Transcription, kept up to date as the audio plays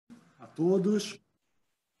a todos.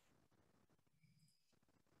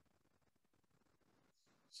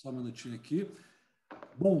 Só um minutinho aqui.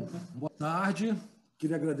 Bom, boa tarde.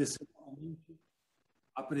 Queria agradecer novamente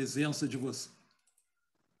a presença de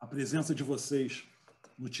vocês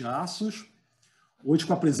no Tiaços. Hoje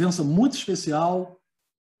com a presença muito especial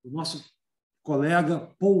do nosso colega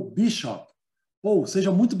Paul Bishop. Paul,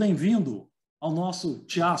 seja muito bem-vindo ao nosso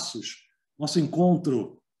Tiaços, nosso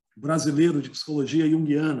encontro brasileiro de psicologia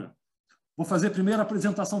junguiana. Vou fazer primeiro a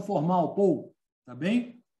apresentação formal, Paul, tá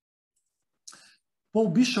bem? Paul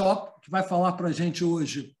Bishop, que vai falar para a gente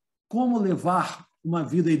hoje como levar uma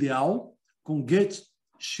vida ideal, com Goethe,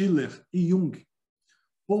 Schiller e Jung.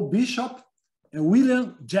 Paul Bishop é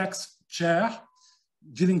William Jacques Chair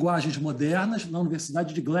de Linguagens Modernas na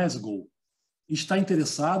Universidade de Glasgow e está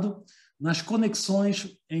interessado nas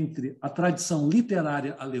conexões entre a tradição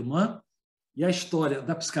literária alemã e a história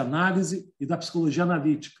da psicanálise e da psicologia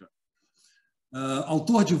analítica.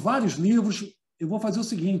 Autor de vários livros, eu vou fazer o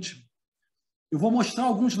seguinte: eu vou mostrar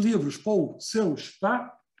alguns livros, Paul, seus,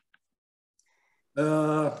 tá?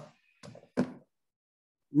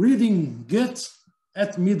 Reading Goethe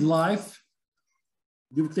at Midlife,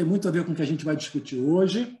 livro que tem muito a ver com o que a gente vai discutir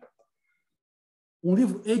hoje. Um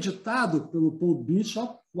livro editado pelo Paul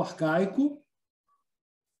Bishop, O Arcaico,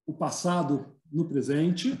 O Passado no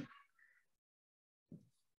Presente.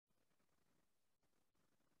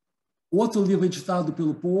 Outro livro editado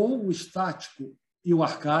pelo Paul, O Estático e o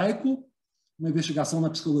Arcaico, uma investigação na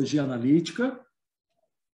psicologia analítica.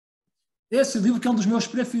 Esse livro que é um dos meus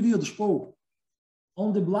preferidos, Paul,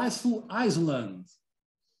 On the Blissful Island,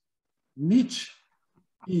 Nietzsche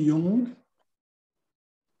e Jung,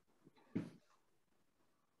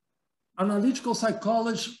 Analytical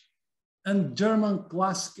Psychology and German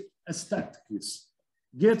Classic Aesthetics,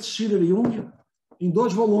 Goethe, Schiller e Jung, em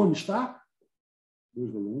 2 volumes, tá?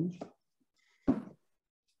 2 volumes.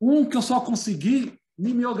 Um que eu só consegui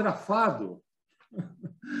mimeografado,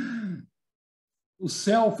 o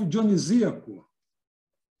Self Dionisíaco,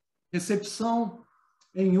 Recepção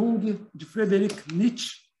em Jung, de Friedrich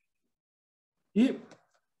Nietzsche, e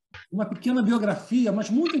uma pequena biografia, mas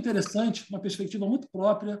muito interessante, uma perspectiva muito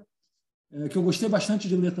própria, que eu gostei bastante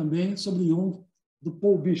de ler também, sobre Jung, do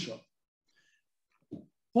Paul Bishop.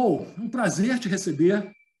 Paul, um prazer te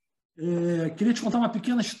receber. Queria te contar uma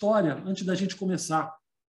pequena história antes da gente começar.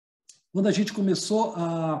 Quando a gente começou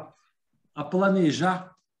a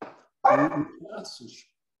planejar os passos,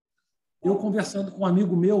 eu conversando com um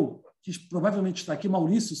amigo meu, que provavelmente está aqui,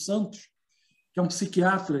 Maurício Santos, que é um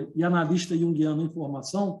psiquiatra e analista junguiano em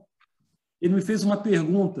formação, ele me fez uma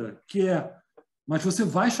pergunta, que é: mas você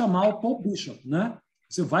vai chamar o Paul Bishop, né?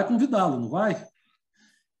 Você vai convidá-lo, não vai?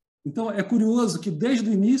 Então, é curioso que, desde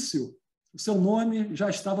o início, o seu nome já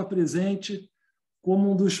estava presente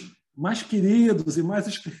como um dos mais queridos e mais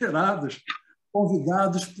esperados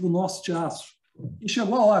convidados para o nosso teatro. E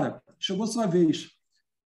chegou a hora, chegou a sua vez.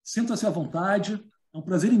 Sinta-se à vontade, é um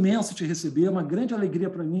prazer imenso te receber, uma grande alegria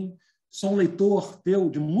para mim. Sou um leitor teu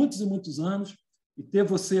de muitos e muitos anos, e ter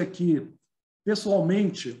você aqui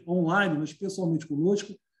pessoalmente, online, mas pessoalmente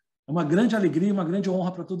conosco, é uma grande alegria e uma grande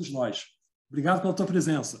honra para todos nós. Obrigado pela tua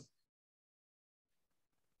presença.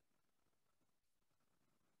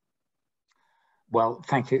 Well,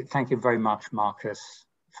 thank you very much, Marcus,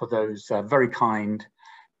 for those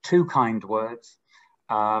two kind words.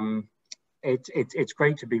 It's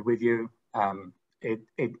great to be with you.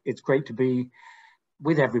 It's great to be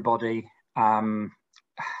with everybody.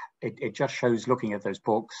 It just shows, looking at those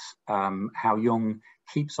books, how Jung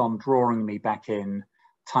keeps on drawing me back in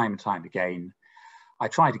time and time again. I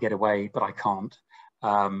try to get away, but I can't.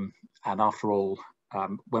 And after all,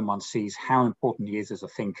 when one sees how important he is as a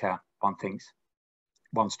thinker, one thinks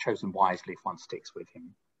one's chosen wisely if one sticks with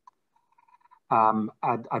him.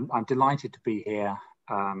 I'm delighted to be here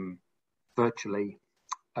virtually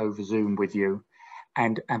over Zoom with you.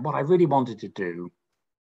 And what I really wanted to do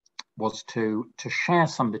was to share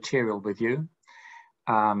some material with you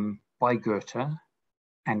by Goethe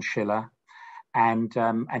and Schiller, and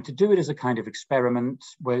to do it as a kind of experiment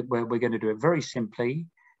where we're going to do it very simply.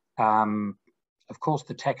 Of course,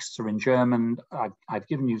 the texts are in German. I've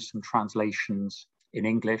given you some translations in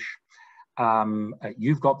English.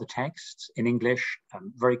 You've got the texts in English.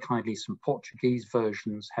 Very kindly, some Portuguese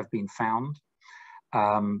versions have been found.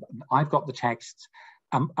 I've got the texts.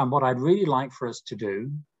 And what I'd really like for us to do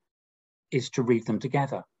is to read them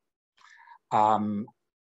together. And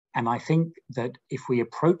I think that if we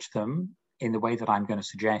approach them in the way that I'm going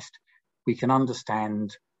to suggest, we can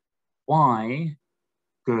understand why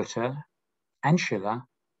Goethe and Schiller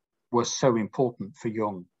were so important for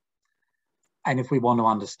Jung. And if we want to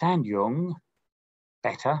understand Jung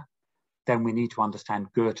better, then we need to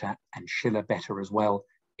understand Goethe and Schiller better as well.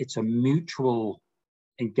 It's a mutual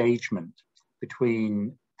engagement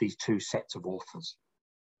between these two sets of authors.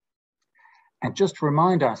 And just to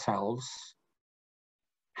remind ourselves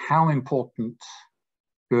how important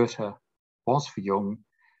Goethe was for Jung,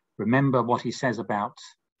 remember what he says about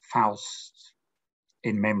Faust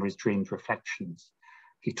in Memories, Dreams, Reflections.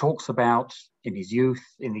 He talks about, in his youth,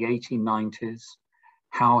 in the 1890s,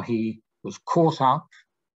 how he was caught up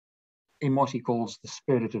in what he calls the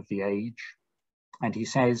spirit of the age. And he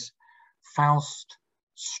says, Faust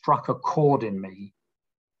struck a chord in me.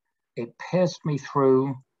 It pierced me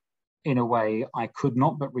through in a way I could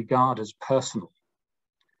not but regard as personal.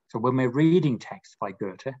 So when we're reading texts by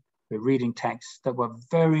Goethe, we're reading texts that were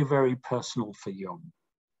very, very personal for Jung.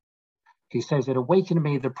 He says, it awakened in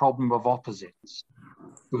me the problem of opposites,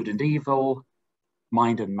 good and evil,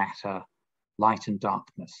 mind and matter, light and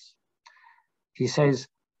darkness. He says,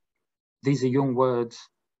 these are Jung words,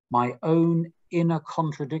 my own inner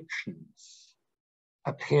contradictions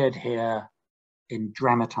appeared here in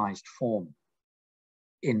dramatized form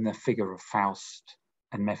in the figure of Faust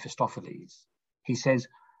and Mephistopheles. He says,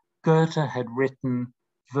 Goethe had written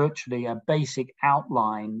virtually a basic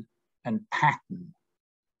outline and pattern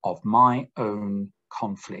of my own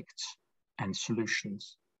conflicts and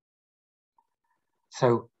solutions.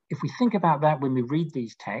 So if we think about that when we read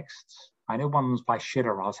these texts, I know one's by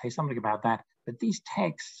Schiller, I'll say something about that, but these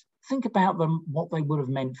texts, think about them, what they would have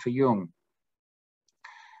meant for Jung.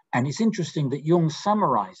 And it's interesting that Jung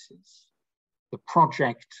summarizes the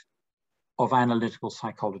project of analytical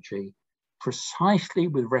psychology precisely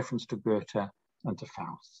with reference to Goethe and to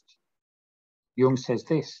Faust. Jung says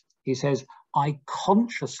this, he says, I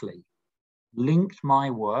consciously linked my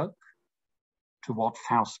work to what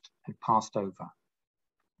Faust had passed over.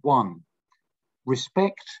 One,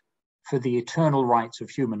 respect for the eternal rights of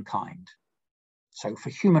humankind. So for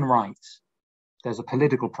human rights, there's a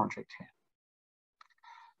political project here.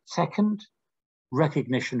 Second,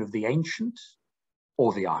 recognition of the ancient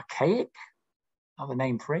or the archaic, another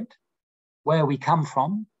name for it, where we come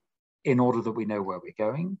from in order that we know where we're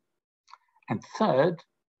going. And third,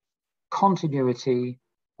 continuity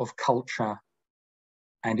of culture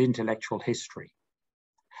and intellectual history.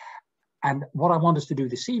 And what I want us to do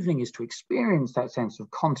this evening is to experience that sense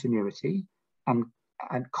of continuity and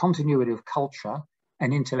continuity of culture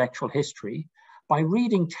and intellectual history by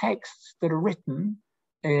reading texts that are written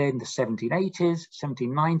in the 1780s,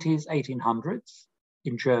 1790s, 1800s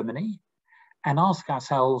in Germany, and ask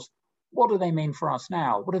ourselves, what do they mean for us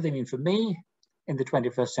now? What do they mean for me in the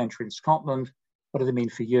 21st century in Scotland? What do they mean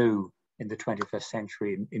for you in the 21st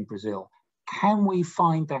century in Brazil? Can we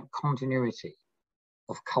find that continuity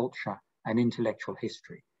of culture and intellectual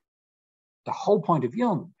history? The whole point of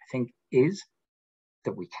Jung, I think, is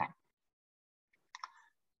that we can.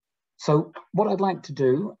 So what I'd like to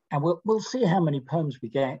do, and we'll see how many poems we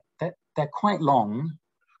get, that they're quite long,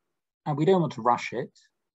 and we don't want to rush it,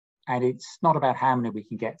 and it's not about how many we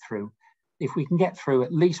can get through. If we can get through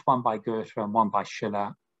at least one by Goethe and one by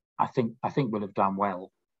Schiller, I think we'll have done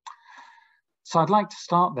well. So I'd like to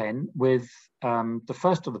start then with the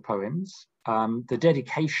first of the poems, the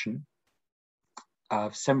dedication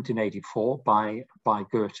of 1784 by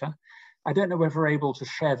Goethe. I don't know whether we're able to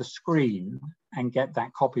share the screen and get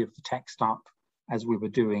that copy of the text up as we were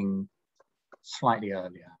doing slightly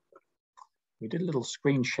earlier. We did a little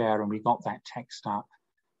screen share and we got that text up.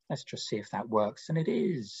 Let's just see if that works. And it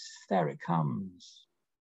is, there it comes.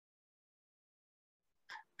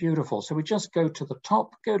 Beautiful. So we just go to the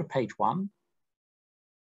top, go to page 1.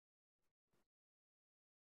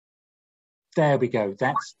 There we go.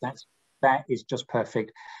 That is just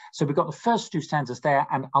perfect. So we've got the first 2 stanzas there,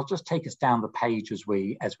 and I'll just take us down the page as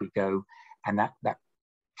we go, and that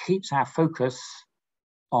keeps our focus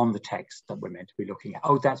on the text that we're meant to be looking at.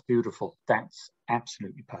 Oh, that's beautiful. That's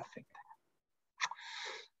absolutely perfect.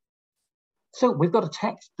 So we've got a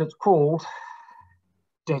text that's called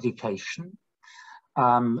Dedication.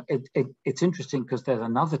 It's interesting because there's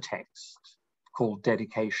another text called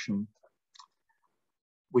Dedication,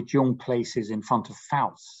 which Jung places in front of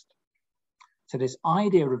Faust. So this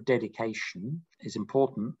idea of dedication is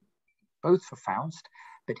important, both for Faust,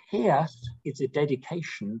 but here it's a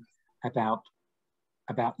dedication about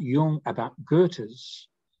Jung, about Goethe's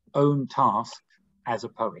own task as a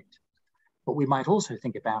poet. But we might also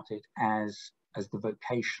think about it as the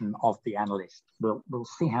vocation of the analyst. We'll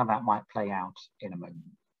see how that might play out in a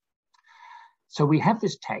moment. So we have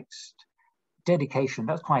this text, dedication,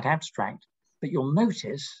 that's quite abstract, but you'll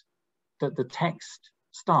notice that the text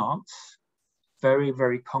starts very,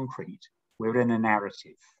 very concrete We're in a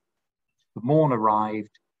narrative. The morn arrived,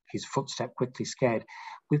 his footstep quickly scared.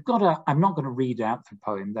 I'm not going to read out the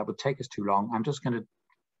poem, that would take us too long. I'm just going to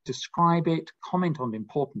describe it, comment on the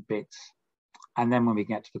important bits, and then when we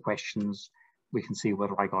get to the questions, we can see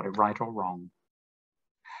whether I got it right or wrong.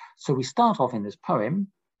 So we start off in this poem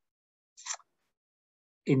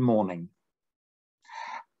in morning.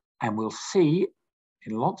 And we'll see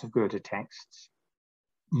in lots of Goethe texts,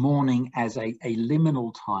 morning as a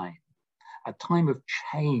liminal time, a time of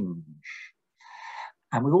change.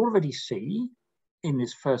 And we already see in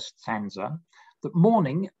this first stanza that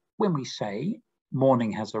morning, when we say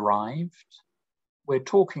morning has arrived, we're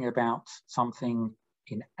talking about something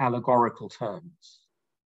in allegorical terms.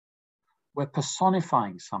 We're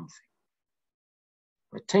personifying something.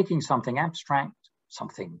 We're taking something abstract,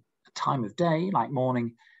 something, a time of day like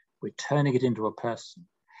morning, we're turning it into a person.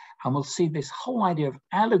 And we'll see this whole idea of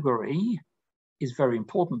allegory is very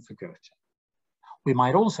important for Goethe. We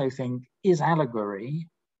might also think, is allegory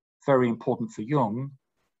very important for Jung?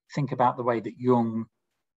 Think about the way that Jung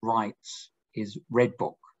writes his Red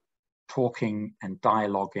Book, talking and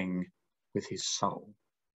dialoguing with his soul.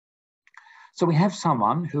 So we have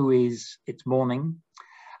someone who is, it's morning,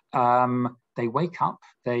 they wake up,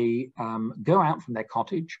 they go out from their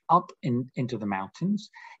cottage up into the mountains.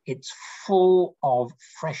 It's full of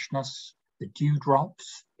freshness, the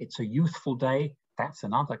dewdrops. It's a youthful day. That's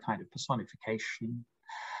another kind of personification.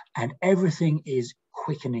 And everything is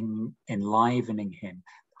quickening, enlivening him.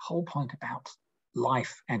 The whole point about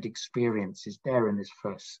life and experience is there in this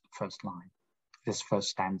first line, this first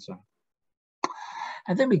stanza.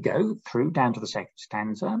 And then we go through down to the second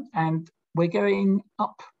stanza, and we're going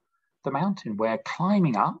up the mountain. We're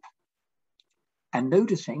climbing up and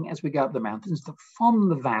noticing as we go up the mountains that from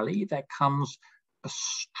the valley there comes a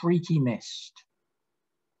streaky mist.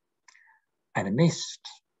 And a mist,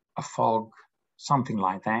 a fog, something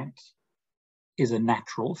like that, is a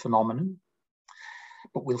natural phenomenon.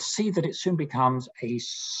 But we'll see that it soon becomes a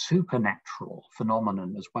supernatural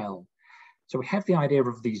phenomenon as well. So we have the idea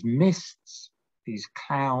of these mists, these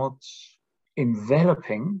clouds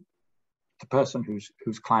enveloping the person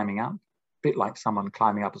who's climbing up, a bit like someone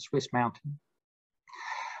climbing up a Swiss mountain.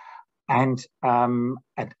 And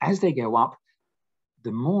as they go up,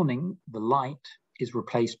 the morning, the light is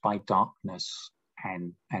replaced by darkness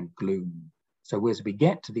and gloom. So as we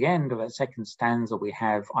get to the end of that second stanza, we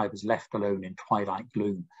have, I was left alone in twilight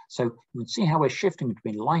gloom. So you can see how we're shifting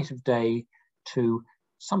between light of day to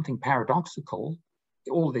something paradoxical.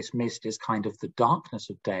 All this mist is kind of the darkness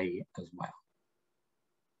of day as well.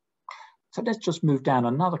 So let's just move down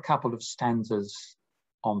another couple of stanzas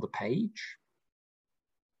on the page.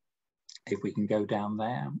 If we can go down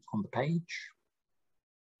there on the page.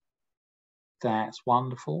 That's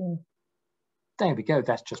wonderful. There we go,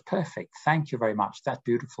 that's just perfect. Thank you very much, that's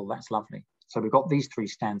beautiful, that's lovely. So we've got these three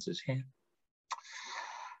stanzas here.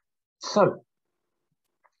 So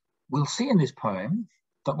we'll see in this poem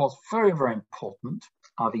that what's very, very important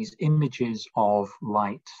are these images of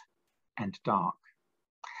light and dark.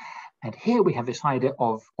 And here we have this idea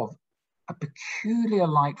of a peculiar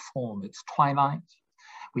light form. It's twilight.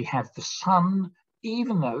 We have the sun,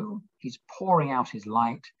 even though he's pouring out his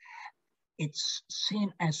light, it's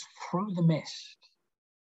seen as through the mist.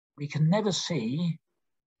 We can never see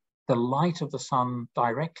the light of the sun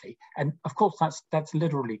directly. And of course, that's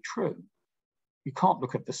literally true. You can't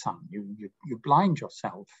look at the sun. You blind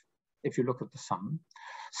yourself if you look at the sun.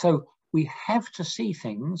 So we have to see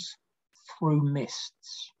things through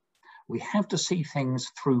mists. We have to see things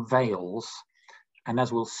through veils. And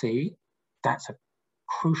as we'll see, that's a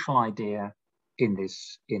crucial idea in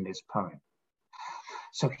this poem.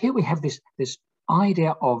 So here we have this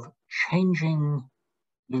idea of changing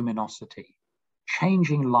luminosity,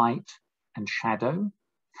 changing light and shadow,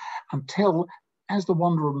 until as the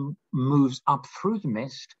wanderer moves up through the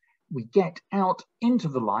mist, we get out into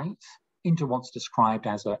the light, into what's described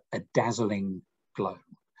as a dazzling glow.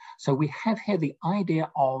 So we have here the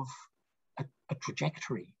idea of a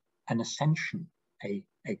trajectory, an ascension, a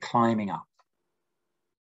climbing up.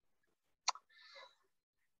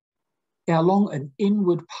 Ere long an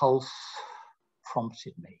inward pulse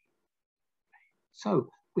prompted me. So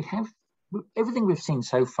we have, everything we've seen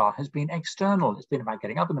so far has been external. It's been about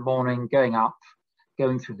getting up in the morning, going up,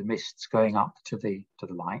 going through the mists, going up to the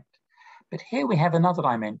light. But here we have another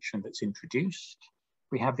dimension that's introduced.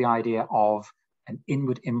 We have the idea of an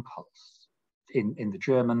inward impulse. In the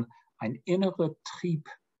German, ein innerer Trieb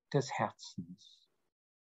des Herzens.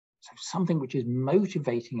 So something which is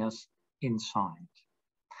motivating us inside.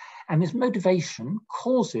 And this motivation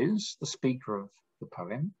causes the speaker of the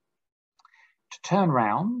poem to turn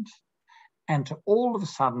around and to all of a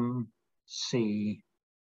sudden see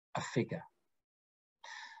a figure.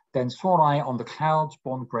 Then saw I on the clouds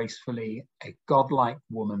borne gracefully a godlike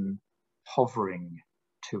woman hovering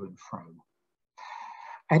to and fro.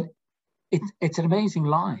 And it's an amazing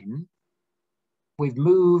line. We've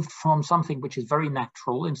moved from something which is very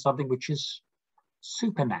natural into something which is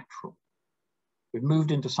supernatural. We've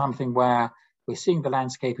moved into something where we're seeing the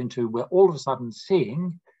landscape into we're all of a sudden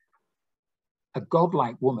seeing a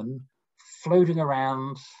godlike woman floating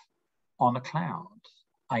around on a cloud.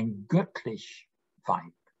 Ein göttlich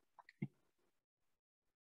Weib.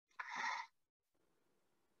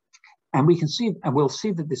 And we can see, and we'll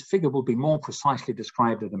see that this figure will be more precisely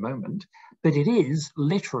described in a moment, but it is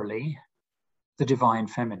literally the divine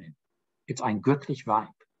feminine. It's ein göttlich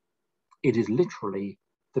Weib. It is literally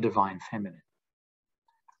the divine feminine.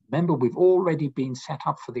 Remember, we've already been set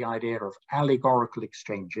up for the idea of allegorical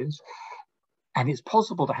exchanges, and it's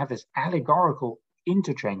possible to have this allegorical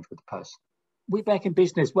interchange with the person. We're back in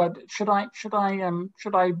business. Well,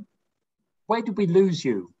 where did we lose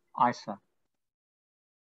you, Isa?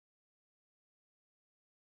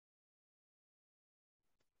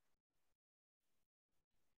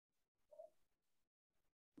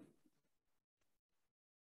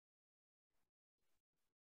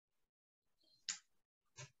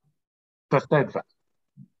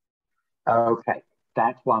 Okay,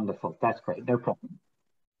 that's wonderful. That's great. No problem.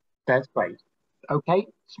 That's great. Okay,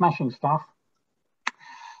 smashing stuff.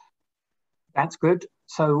 That's good.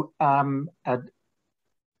 So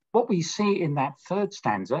what we see in that third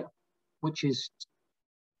stanza, which is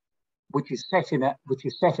set in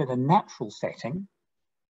a natural setting,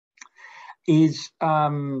 is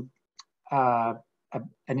an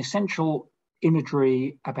essential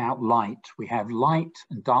imagery about light. We have light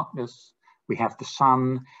and darkness. We have the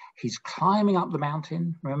sun. He's climbing up the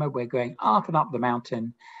mountain. Remember, we're going up and up the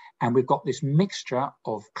mountain, and we've got this mixture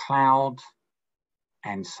of cloud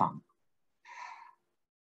and sun.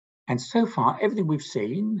 And so far, everything we've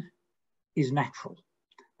seen is natural.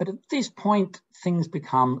 But at this point, things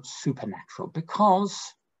become supernatural,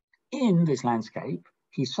 because in this landscape,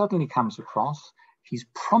 he suddenly comes across, he's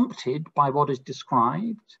prompted by what is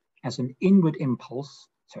described as an inward impulse.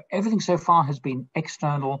 So everything so far has been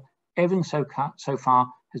external, everything so far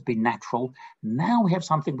has been natural. Now we have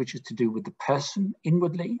something which is to do with the person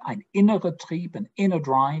inwardly, an innere Trieb, an inner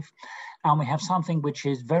drive. And we have something which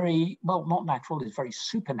is very, well, not natural, is very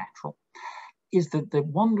supernatural, is that the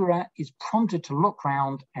wanderer is prompted to look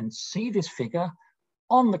round and see this figure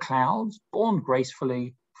on the clouds, borne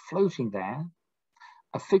gracefully, floating there,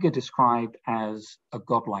 a figure described as a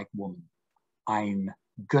godlike woman, ein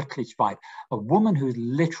göttlich Weib, a woman who is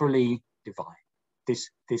literally divine. This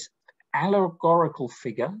allegorical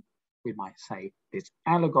figure, we might say, this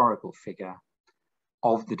allegorical figure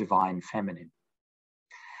of the divine feminine.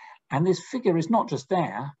 And this figure is not just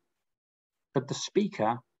there, but the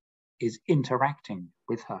speaker is interacting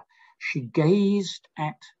with her. She gazed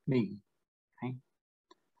at me. Okay?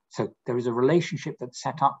 So there is a relationship that's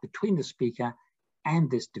set up between the speaker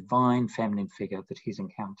and this divine feminine figure that he's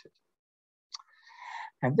encountered.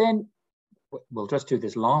 And then we'll just do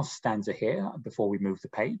this last stanza here before we move the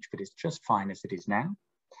page, but it's just fine as it is now.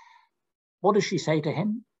 What does she say to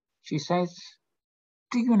him? She says,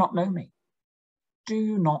 "Do you not know me? Do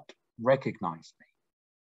you not recognize me?"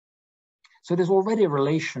 So there's already a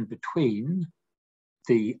relation between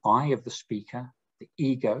the I of the speaker, the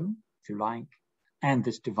ego, if you like, and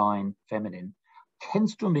this divine feminine.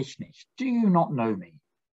 Kennst du mich nicht? Do you not know me?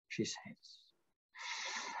 She says.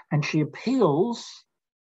 And she appeals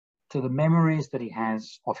to the memories that he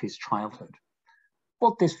has of his childhood.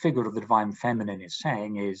 What this figure of the divine feminine is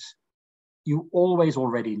saying is, you always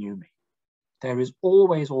already knew me. There is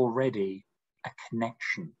always already a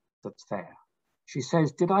connection that's there. She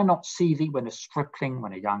says, did I not see thee when a stripling,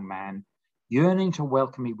 when a young man, yearning to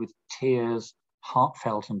welcome me with tears,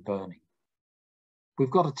 heartfelt and burning? We've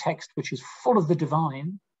got a text which is full of the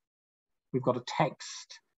divine. We've got a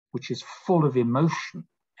text which is full of emotion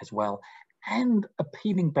as well, and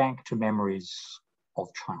appealing back to memories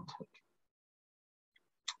of childhood.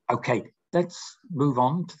 Okay, let's move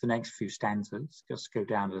on to the next few stanzas. Just go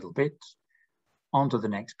down a little bit, onto the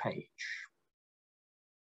next page.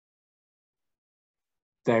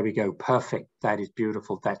 There we go, perfect. That is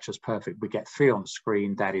beautiful. That's just perfect. We get 3 on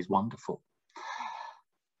screen. That is wonderful.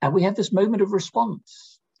 And we have this moment of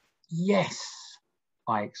response. Yes,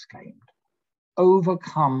 I exclaimed,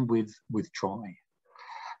 overcome with joy.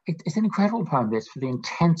 It's an incredible poem, this, for the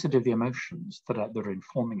intensity of the emotions that are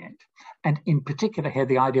informing it. And in particular here,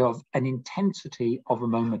 the idea of an intensity of a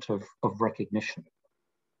moment of recognition.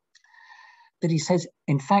 that he says,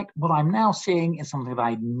 in fact, what I'm now seeing is something that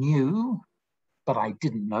I knew, but I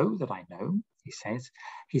didn't know that I know, he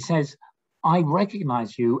says, I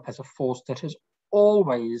recognize you as a force that has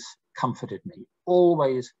always comforted me,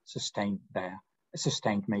 always sustained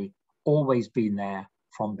me, always been there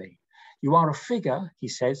from me. You are a figure, he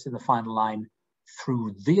says in the final line,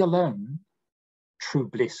 through thee alone, true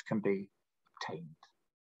bliss can be obtained.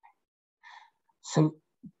 So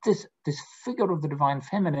this figure of the divine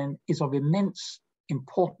feminine is of immense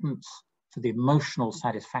importance for the emotional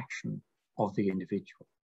satisfaction of the individual.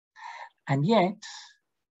 And yet,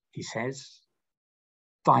 he says,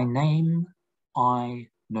 thy name I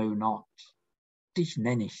know not, dich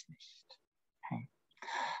nenn ich nicht. Okay.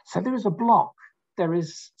 So there is a block. There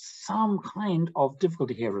is some kind of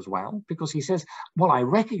difficulty here as well, because he says, well, I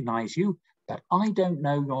recognize you, but I don't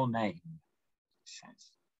know your name, he says.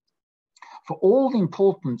 For all the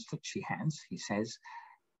importance that she has, he says,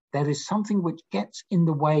 there is something which gets in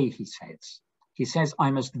the way, he says. He says,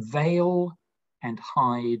 I must veil and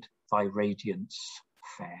hide thy radiance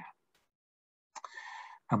fair.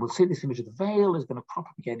 And we'll see this image of the veil is going to crop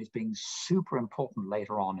up again as being super important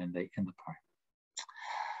later on in the poem.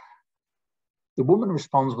 The woman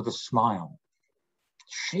responds with a smile.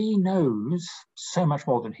 She knows so much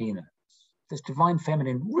more than he knows. This divine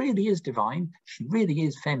feminine really is divine. She really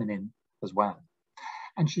is feminine as well.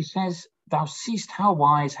 And she says, thou seest how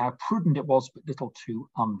wise, how prudent it was, but little to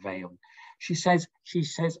unveil. She says,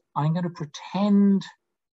 I'm going to pretend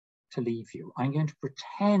to leave you. I'm going to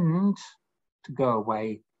pretend to go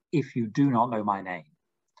away if you do not know my name.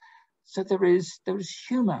 So there is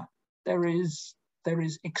humor. There is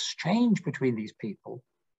exchange between these people.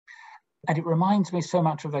 And it reminds me so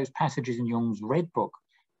much of those passages in Jung's Red Book,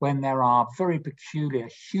 when there are very peculiar,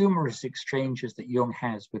 humorous exchanges that Jung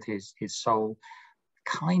has with his soul,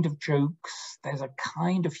 kind of jokes. There's a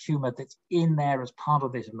kind of humor that's in there as part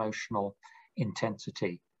of this emotional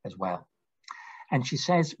intensity as well. And she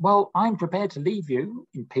says, well, I'm prepared to leave you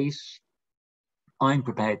in peace. I'm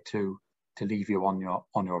prepared to leave you on your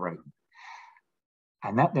own.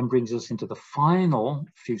 And that then brings us into the final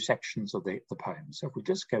few sections of the poem. So if we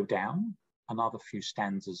just go down another few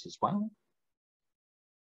stanzas as well.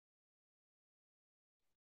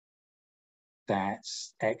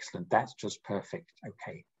 That's excellent. That's just perfect.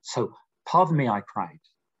 Okay. So pardon me, I cried.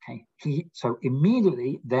 Okay. So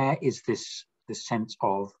immediately there is this sense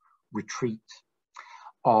of retreat,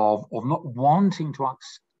 of not wanting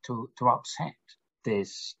to upset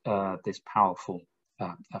this powerful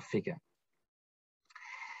figure.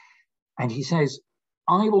 And he says,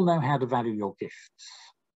 I will know how to value your gifts.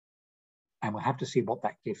 And we'll have to see what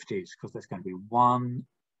that gift is, because there's going to be one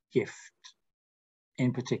gift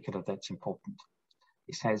in particular that's important.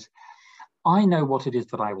 He says, I know what it is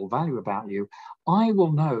that I will value about you. I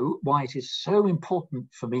will know why it is so important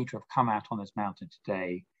for me to have come out on this mountain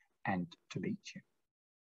today and to meet you.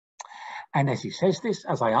 And as he says this,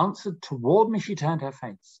 as I answered, toward me she turned her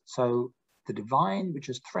face. So the divine, which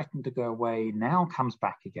has threatened to go away, now comes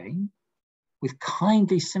back again with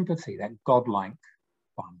kindly sympathy, that godlike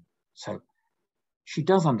one. So she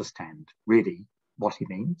does understand, really, what he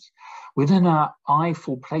means. Within her eye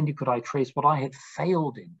full plainly could I trace what I had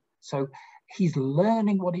failed in. So he's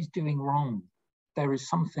learning what he's doing wrong. There is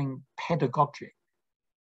something pedagogic.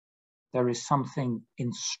 There is something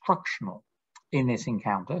instructional in this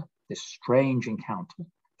encounter, this strange encounter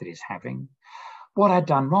that he's having. What I'd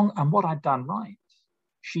done wrong and what I'd done right.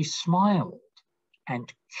 She smiled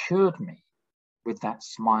and cured me with that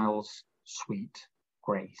smile's sweet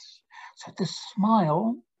grace. So the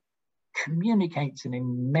smile communicates an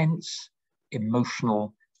immense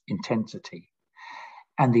emotional intensity.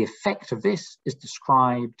 And the effect of this is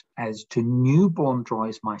described as to newborn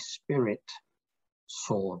joys my spirit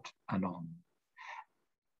soared anon.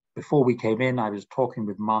 Before we came in, I was talking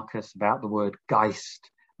with Marcus about the word Geist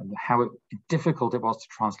and how difficult it was to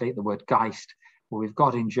translate the word Geist. Well, we've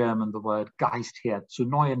got in German the word Geist here. Zu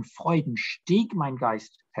neuen Freuden stieg mein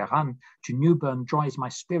Geist heran. To newborn joys my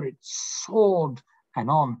spirit soared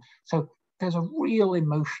anon. So there's a real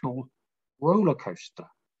emotional roller coaster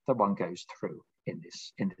that one goes through in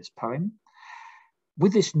this poem.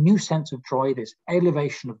 With this new sense of joy, this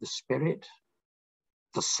elevation of the spirit,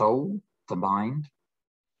 the soul, the mind,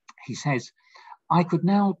 he says, I could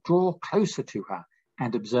now draw closer to her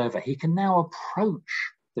and observe her. He can now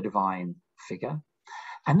approach the divine figure.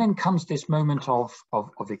 And then comes this moment of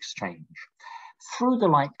exchange. Through the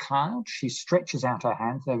light cloud, she stretches out her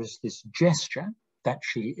hand. There is this gesture that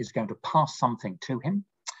she is going to pass something to him.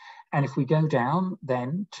 And if we go down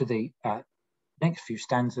then to the next few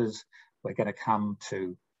stanzas, we're going to come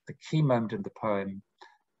to the key moment in the poem,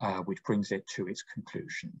 which brings it to its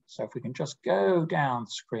conclusion. So if we can just go down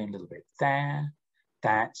the screen a little bit there,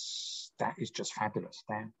 that is just fabulous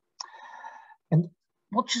there. And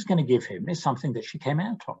what she's going to give him is something that she came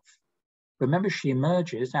out of. Remember, she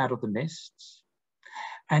emerges out of the mists,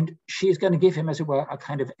 and she is going to give him, as it were, a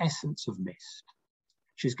kind of essence of mist.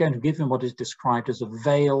 She's going to give him what is described as a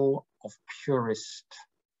veil of purest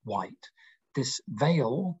white. This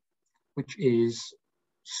veil, which is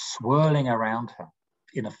swirling around her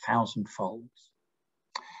in 1,000 folds.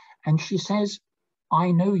 And she says,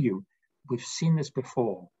 I know you. We've seen this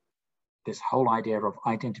before, this whole idea of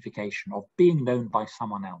identification, of being known by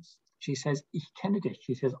someone else. She says, Ich kenne dich.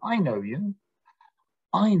 She says, I know you.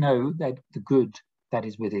 I know that the good that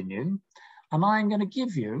is within you, and I'm going to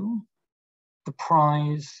give you the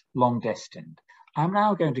prize long destined. I'm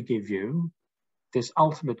now going to give you this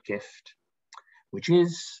ultimate gift, which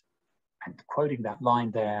is, and quoting that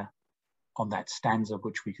line there on that stanza,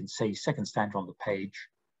 which we can see, second stanza on the page,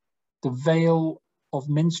 the veil of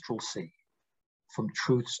minstrelsy from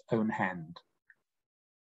truth's own hand.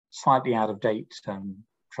 Slightly out of date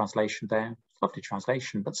translation there, lovely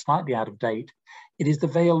translation, but slightly out of date. It is the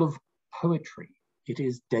veil of poetry. It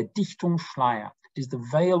is der Dichtungsschleier. It is the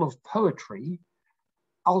veil of poetry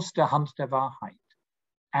aus der Hand der Wahrheit,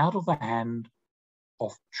 out of the hand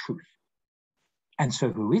of truth. And so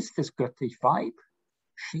who is this göttliche Weib?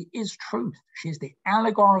 She is truth. She is the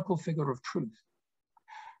allegorical figure of truth,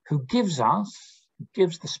 who gives us, who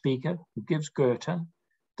gives the speaker, who gives Goethe,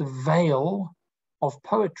 the veil of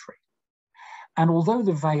poetry. And although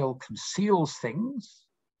the veil conceals things,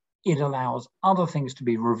 it allows other things to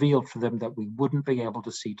be revealed to them that we wouldn't be able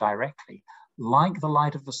to see directly, like the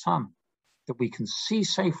light of the sun, that we can see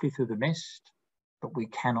safely through the mist, but we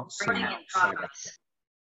cannot see directly.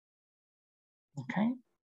 Okay?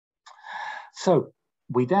 So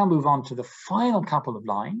we now move on to the final couple of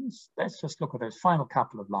lines. Let's just look at those final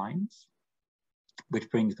couple of lines, which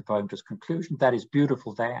brings the poem to its conclusion. That is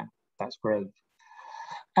beautiful there. That's great.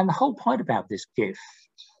 And the whole point about this gift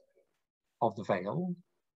of the veil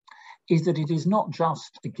is that it is not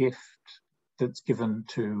just a gift that's given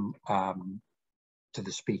to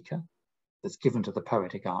the speaker, that's given to the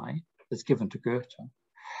poetic eye, that's given to Goethe,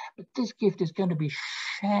 but this gift is going to be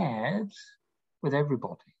shared with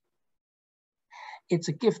everybody. It's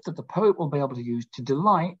a gift that the poet will be able to use to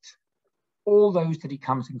delight all those that he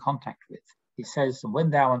comes in contact with. He says, when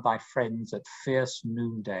thou and thy friends at fierce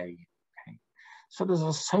noonday. Okay? So there's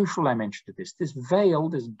a social dimension to this. This veil,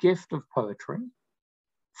 this gift of poetry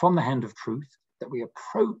from the hand of truth, that we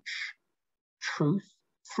approach truth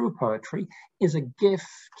through poetry, is a gift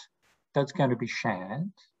that's going to be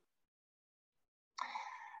shared.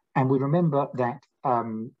 And we remember that,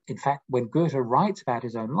 in fact, when Goethe writes about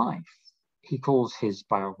his own life, he calls his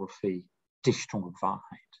biography Dichtung und Wahrheit,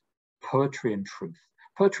 poetry and truth.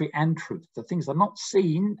 Poetry and truth, the things are not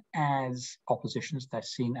seen as oppositions, they're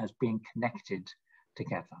seen as being connected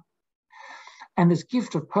together. And this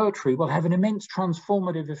gift of poetry will have an immense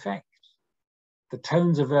transformative effect. The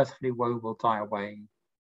tones of earthly woe will die away,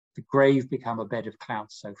 the grave become a bed of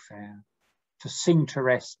clouds so fair. To sing to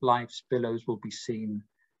rest, life's billows will be seen,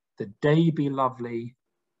 the day be lovely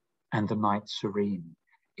and the night serene.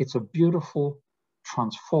 It's a beautiful,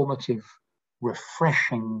 transformative,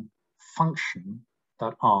 refreshing function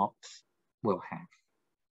that art will have.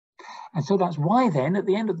 And so that's why then, at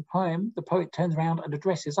the end of the poem, the poet turns around and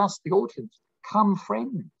addresses us, the audience. Come,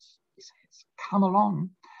 friends, he says, come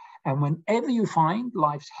along. And whenever you find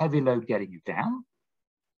life's heavy load getting you down,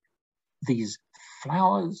 these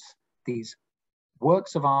flowers, these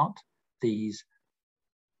works of art, these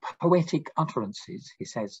poetic utterances, he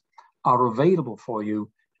says, are available for you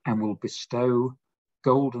and will bestow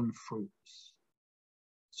golden fruits.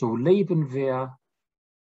 So leben wir,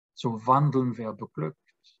 so wandeln wir beglückt.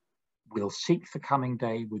 We'll seek the coming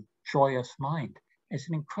day with joyous mind. It's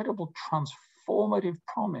an incredible transformative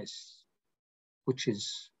promise, which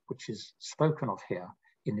is spoken of here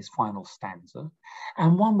in this final stanza,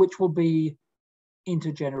 and one which will be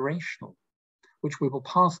intergenerational, which we will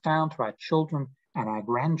pass down to our children and our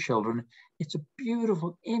grandchildren. It's a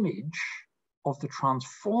beautiful image of the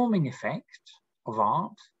transforming effect of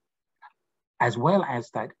art, as well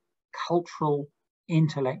as that cultural,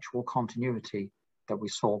 intellectual continuity that we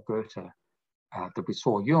saw Goethe, that we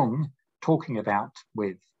saw Jung talking about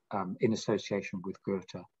with, in association with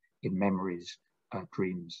Goethe in Memories,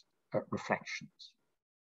 Dreams, Reflections.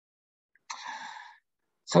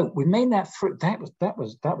 So we made that through. That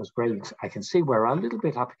was great. I can see we're a little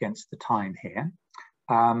bit up against the time here.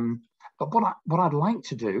 But what I'd like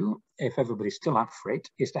to do, if everybody's still up for it,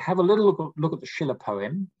 is to have a little look at the Schiller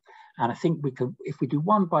poem And I think we could, if we do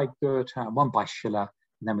one by Goethe and one by Schiller,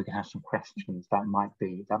 and then we can have some questions, that might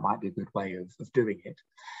be a good way of doing it.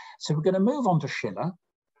 So we're going to move on to Schiller.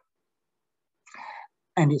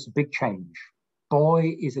 And it's a big change.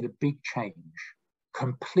 Boy, is it a big change.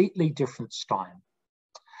 Completely different style.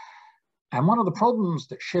 And one of the problems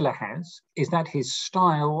that Schiller has is that his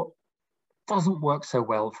style doesn't work so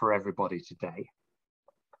well for everybody today,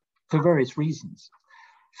 for various reasons.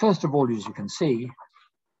 First of all, as you can see,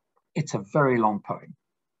 it's a very long poem.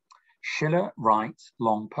 Schiller writes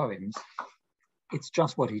long poems. It's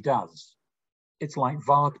just what he does. It's like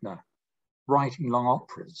Wagner writing long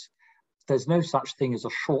operas. There's no such thing as a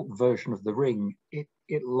short version of The Ring. It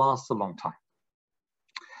lasts a long time.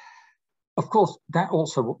 Of course, that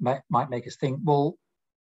also might make us think, well,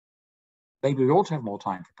 maybe we ought to have more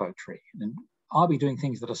time for poetry. And are we doing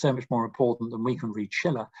things that are so much more important than we can read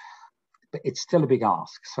Schiller? But it's still a big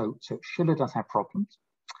ask. So Schiller does have problems.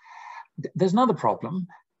 There's another problem.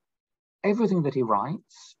 Everything that he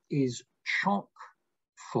writes is chock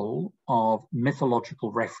full of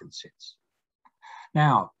mythological references.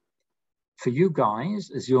 Now, for you guys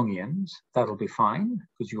as Jungians, that'll be fine,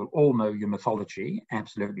 because you'll all know your mythology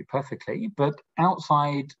absolutely perfectly. But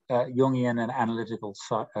outside Jungian and analytical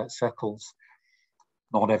circles,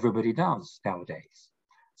 not everybody does nowadays.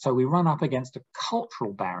 So we run up against a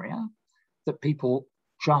cultural barrier that people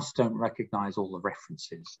just don't recognize all the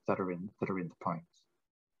references that are in the poems.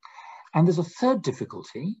 And there's a third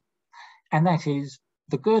difficulty, and that is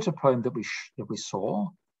the Goethe poem that we saw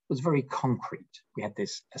was very concrete. We had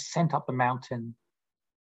this ascent up the mountain.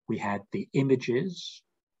 We had the images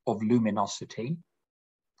of luminosity.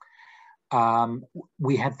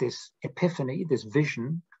 We had this epiphany, this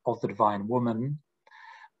vision of the divine woman.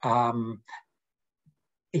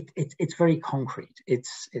 It's very concrete.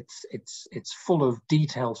 It's full of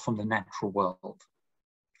details from the natural world.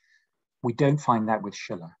 We don't find that with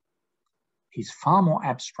Schiller. He's far more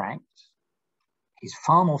abstract. He's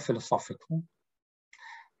far more philosophical.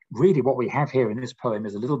 Really, what we have here in this poem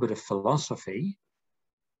is a little bit of philosophy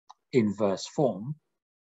in verse form.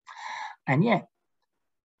 And yet,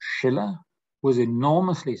 Schiller was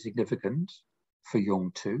enormously significant for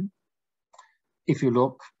Jung too. If you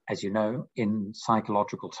look, as you know, in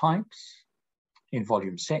Psychological Types, in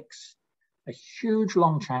volume 6, a huge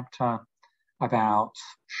long chapter about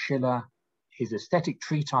Schiller, his aesthetic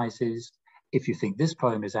treatises. If you think this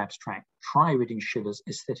poem is abstract, try reading Schiller's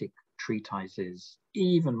aesthetic treatises,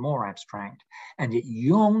 even more abstract. And yet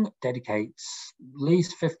Jung dedicates at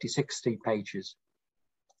least 50, 60 pages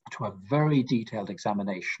to a very detailed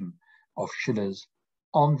examination of Schiller's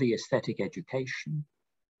on the aesthetic education,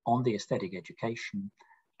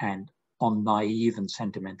 and on naive and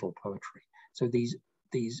sentimental poetry. So these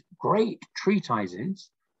great treatises,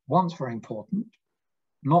 once very important,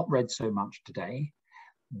 not read so much today,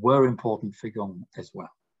 were important for Jung as well.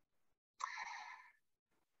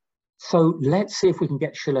 So let's see if we can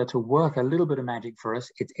get Schiller to work a little bit of magic for us.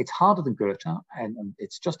 It's harder than Goethe, and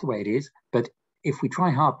it's just the way it is. But if we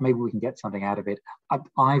try hard, maybe we can get something out of it.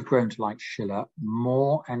 I've grown to like Schiller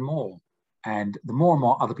more and more. And the more and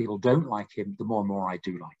more other people don't like him, the more and more I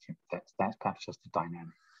do like him. That's perhaps just the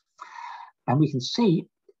dynamic. And we can see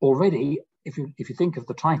already, if you think of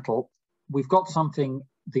the title, we've got something,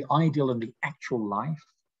 the ideal and the actual life.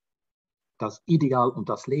 Das Ideal und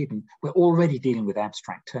das Leben. We're already dealing with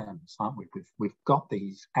abstract terms, aren't we? We've got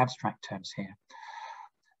these abstract terms here.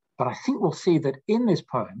 But I think we'll see that in this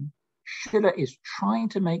poem, Schiller is trying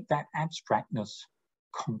to make that abstractness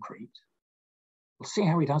concrete. We'll see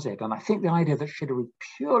how he does it. And I think the idea that Schiller is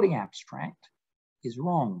purely abstract is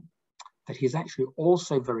wrong, that he's actually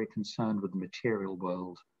also very concerned with the material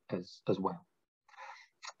world as well.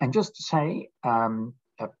 And just to say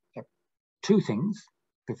two things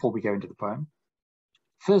before we go into the poem.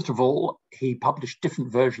 First of all, he published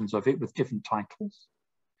different versions of it with different titles.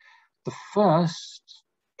 The first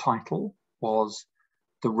title was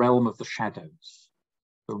The Realm of the Shadows.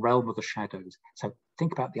 The Realm of the Shadows. So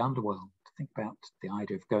think about the underworld. Think about the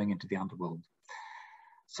idea of going into the underworld.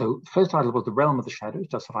 So the first title was The Realm of the Shadows,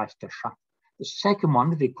 Das Reich der Schatten. The second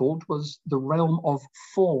one that he called was The Realm of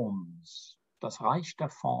Forms, Das Reich der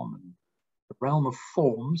Formen. The realm of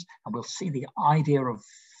forms, and we'll see the idea of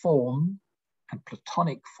form and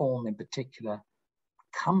Platonic form in particular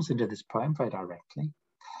comes into this poem very directly.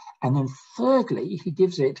 And then thirdly, he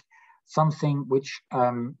gives it something which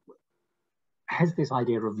has this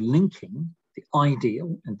idea of linking the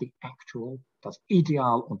ideal and the actual, das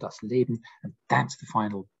Ideal und das Leben, and that's the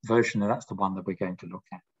final version, and that's the one that we're going to look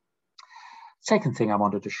at. Second thing I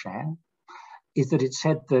wanted to share is that it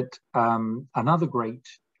said that another great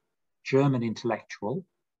German intellectual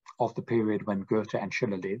of the period when Goethe and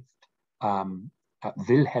Schiller lived,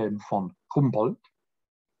 Wilhelm von Humboldt.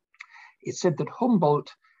 It said that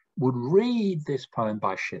Humboldt would read this poem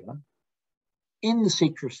by Schiller in the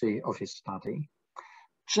secrecy of his study,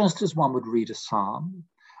 just as one would read a psalm,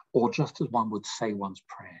 or just as one would say one's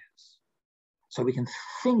prayers. So we can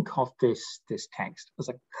think of this text as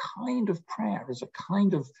a kind of prayer, as a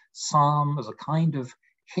kind of psalm, as a kind of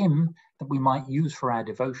hymn that we might use for our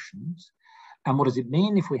devotions. And what does it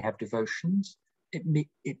mean if we have devotions? It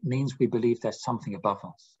means we believe there's something above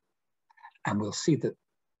us. And we'll see that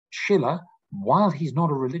Schiller, while he's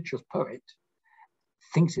not a religious poet,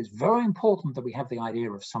 thinks it's very important that we have the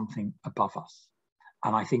idea of something above us.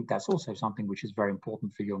 And I think that's also something which is very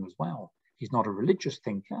important for Jung as well. He's not a religious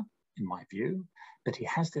thinker, in my view, but he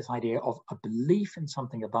has this idea of a belief in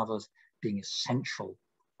something above us being essential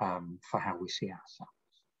for how we see ourselves.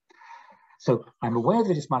 So I'm aware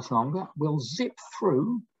that it's much longer. We'll zip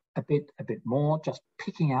through a bit more, just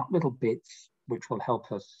picking out little bits which will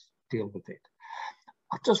help us deal with it.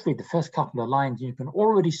 I'll just read the first couple of lines. You can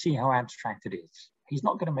already see how abstract it is. He's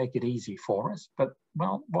not going to make it easy for us, but,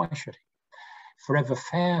 well, why should he? Forever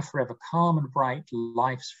fair, forever calm and bright,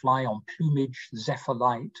 life's fly on plumage, zephyr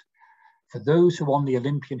light. For those who on the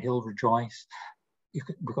Olympian hill rejoice.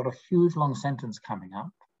 We've got a huge long sentence coming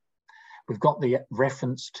up. We've got the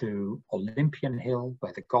reference to Olympian hill,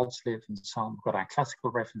 where the gods live and so on. We've got our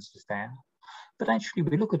classical references there. But actually,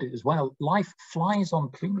 we look at it as well. Life flies on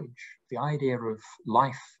plumage. The idea of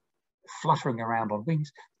life fluttering around on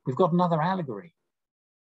wings. We've got another allegory.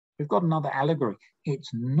 We've got another allegory.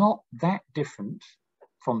 It's not that different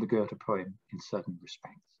from the Goethe poem in certain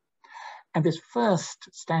respects. And this first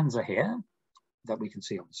stanza here, that we can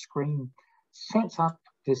see on the screen, sets up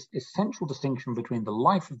this essential distinction between the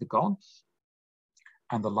life of the gods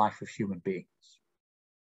and the life of human beings.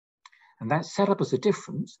 And that's set up as a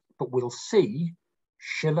difference, but we'll see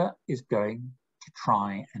Schiller is going to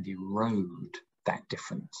try and erode that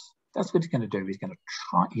difference. That's what he's going to do. He's going to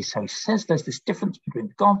try. He says there's this difference between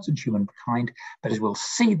the gods and humankind, but as we'll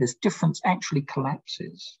see, this difference actually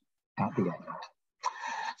collapses at the end.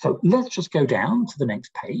 So let's just go down to the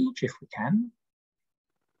next page if we can.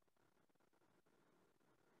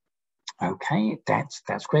 Okay, that's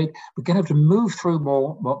great. We're going to have to move through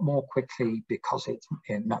more quickly because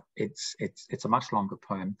it's a much longer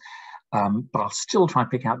poem, but I'll still try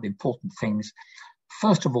and pick out the important things.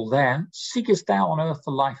 First of all, there, seekest thou on earth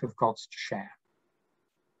the life of gods to share?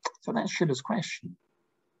 So that's Schiller's question.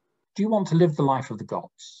 Do you want to live the life of the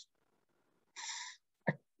gods?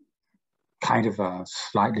 Kind of a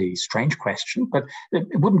slightly strange question, but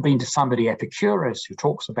it wouldn't be to somebody Epicurus who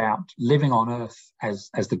talks about living on earth as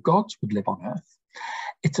the gods would live on earth.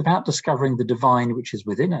 It's about discovering the divine which is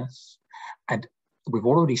within us. And we've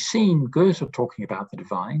already seen Goethe talking about the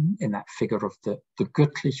divine in that figure of the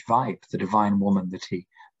göttliche Weib, the divine woman that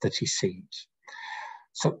he sees.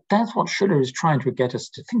 So that's what Schiller is trying to get us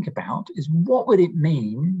to think about, is what would it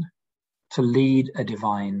mean to lead a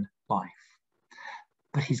divine life?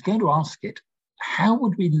 But he's going to ask it, how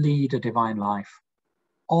would we lead a divine life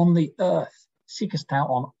on the earth? Seekest thou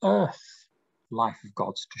on earth life of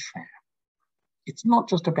gods to share? It's not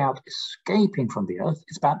just about escaping from the earth,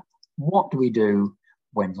 it's about what do we do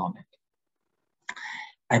when on it?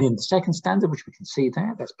 And in the second stanza, which we can see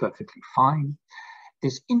there, that's perfectly fine.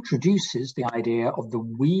 This introduces the idea of the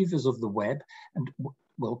weavers of the web, and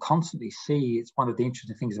we'll constantly see, it's one of the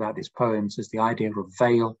interesting things about these poems is the idea of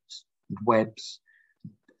veils and webs,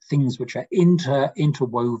 things which are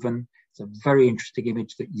interwoven. It's a very interesting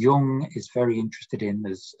image that Jung is very interested in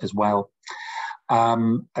as well.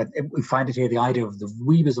 We find it here, the idea of the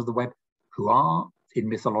weavers of the web, who are, in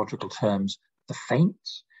mythological terms, the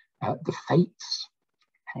fates.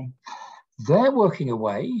 Okay. They're working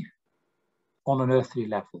away on an earthly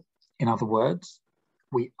level. In other words,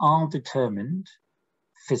 we are determined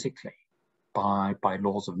physically by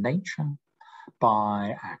laws of nature,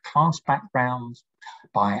 by our class backgrounds,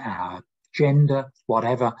 by our gender,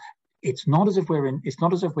 whatever. It's not as if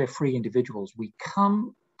we're free individuals. We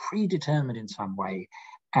come predetermined in some way,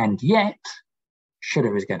 and yet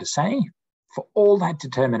Schiller is going to say, for all that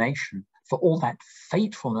determination, for all that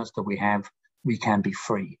fatefulness that we have, we can be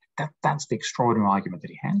free. That's the extraordinary argument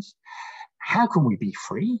that he has. How can we be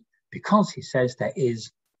free? Because he says there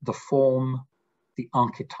is the form, the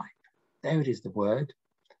archetype. There it is, the word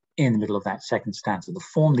in the middle of that second stanza, the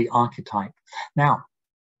form, the archetype. Now,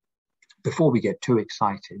 before we get too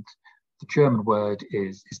excited, the German word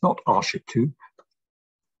is not Archetyp.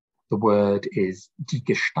 The word is die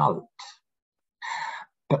Gestalt.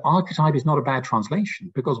 But archetype is not a bad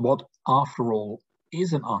translation, because what, after all,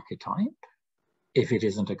 is an archetype? if it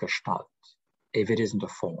isn't a Gestalt, if it isn't a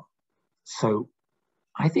form. So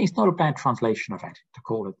I think it's not a bad translation of it to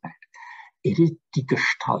call it that. It is die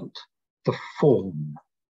Gestalt, the form.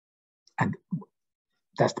 And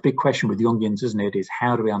that's the big question with Jungians, isn't it? Is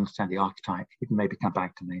how do we understand the archetype? We can maybe come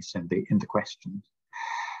back to this in the questions.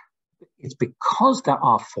 It's because there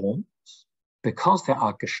are forms, because there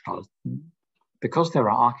are Gestalten, because there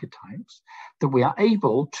are archetypes, that we are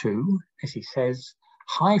able to, as he says,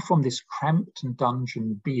 high from this cramped and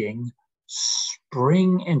dungeon being,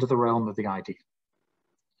 spring into the realm of the ideal.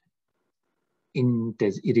 In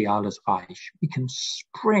des Ideales Reich, we can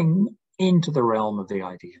spring into the realm of the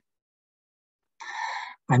ideal.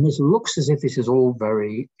 And this looks as if this is all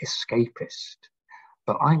very escapist,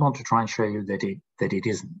 but I want to try and show you that it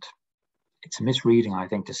isn't. It's a misreading, I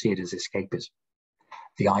think, to see it as escapism.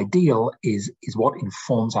 The ideal is what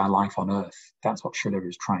informs our life on earth. That's what Schiller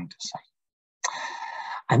is trying to say.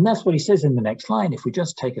 And that's what he says in the next line. If we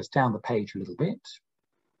just take us down the page a little bit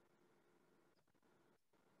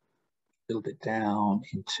down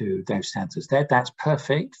into those stanzas there. That's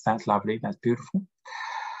perfect. That's lovely. That's beautiful.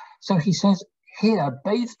 So he says, here,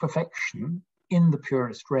 bathed perfection in the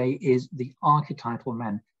purest ray is the archetypal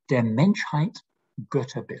man, der Menschheit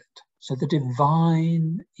Götterbild. So the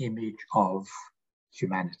divine image of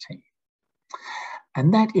humanity.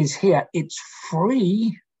 And that is here, it's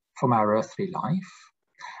free from our earthly life,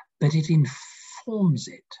 but it informs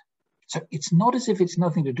it. So it's not as if it's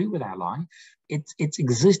nothing to do with our life. It's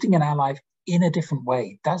existing in our life in a different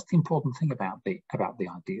way. That's the important thing about the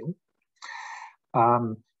ideal.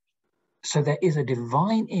 So there is a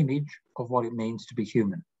divine image of what it means to be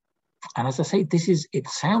human. And as I say, it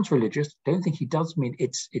sounds religious. Don't think he does mean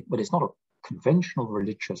but it's not a conventional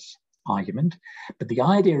religious argument. But the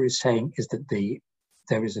idea is saying is that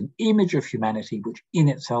there is an image of humanity which in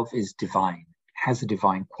itself is divine, has a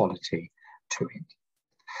divine quality to it.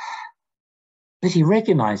 But he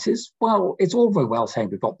recognizes, well, it's all very well saying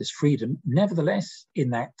we've got this freedom. Nevertheless, in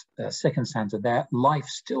that second stanza there, life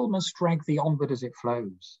still must drag thee onward as it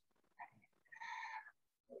flows.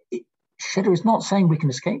 Schiller is not saying we can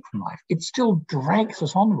escape from life. It still drags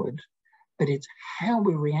us onward, but it's how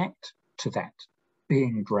we react to that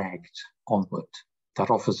being dragged onward that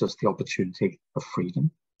offers us the opportunity of freedom.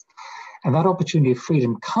 And that opportunity of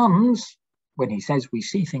freedom comes when he says we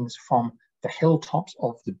see things from the hilltops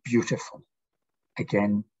of the beautiful.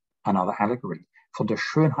 Again, another allegory. Von der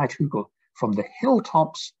Schönheithügel, from the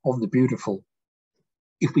hilltops of the beautiful.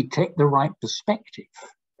 If we take the right perspective,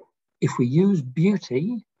 if we use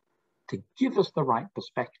beauty to give us the right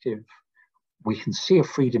perspective, we can see a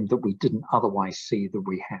freedom that we didn't otherwise see that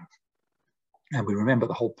we have. And we remember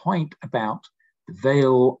the whole point about the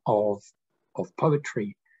veil of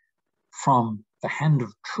poetry from the hand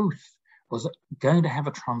of truth was going to have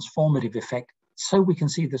a transformative effect. So we can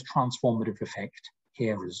see this transformative effect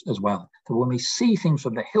here as well. That when we see things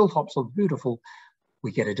from the hilltops of the beautiful,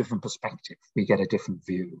 we get a different perspective. We get a different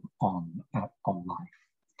view on life.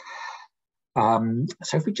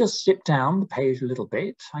 So if we just skip down the page a little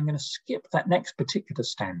bit, I'm going to skip that next particular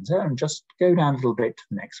stanza and just go down a little bit to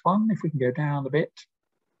the next one. If we can go down a bit.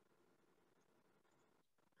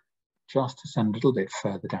 Just to send a little bit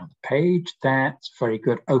further down the page. That's very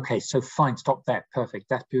good. Okay, so fine, stop there. Perfect,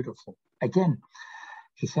 that's beautiful. Again,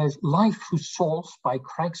 he says, life whose source by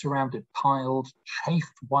crags around it piled,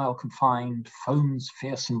 chafed while confined, foams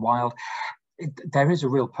fierce and wild. There is a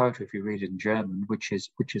real poetry if you read it in German, which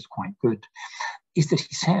is quite good, is that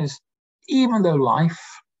he says, even though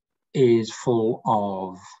life is full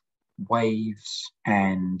of waves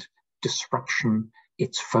and destruction,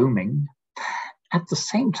 it's foaming, at the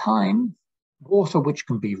same time, water which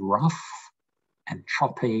can be rough and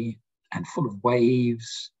choppy and full of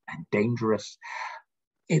waves and dangerous,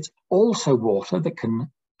 it's also water that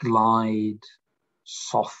can glide,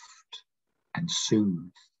 soft and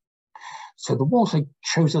soothe. So the water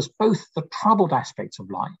shows us both the troubled aspects of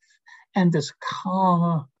life and this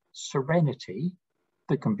calm serenity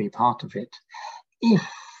that can be part of it if,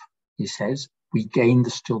 he says, we gain the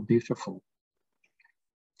still beautiful.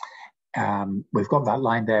 We've got that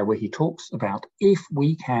line there where he talks about if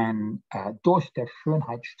we can durch der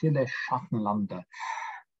Schönheit stille Schattenlande,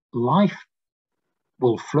 life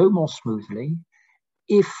will flow more smoothly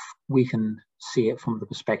if we can see it from the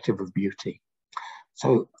perspective of beauty.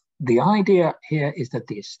 So the idea here is that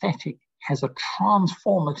the aesthetic has a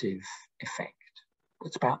transformative effect.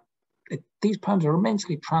 It's about, these poems are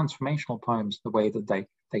immensely transformational poems, the way that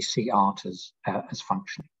they see art as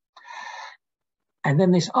functioning. And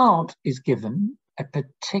then this art is given a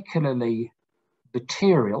particularly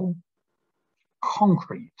material,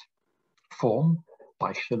 concrete form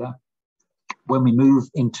by Schiller, when we move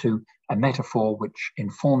into a metaphor which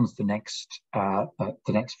informs the next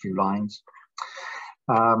few lines,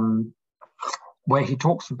 where he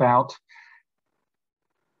talks about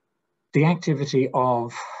the activity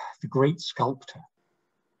of the great sculptor.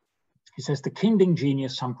 He says, the kindling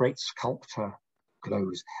genius, some great sculptor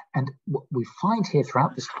glows. And what we find here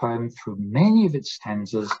throughout this poem, through many of its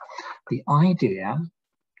stanzas, the idea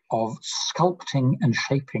of sculpting and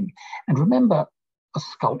shaping. And remember, a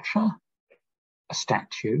sculpture, a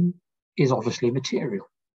statue, is obviously material.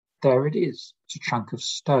 There it is. It's a chunk of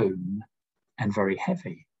stone and very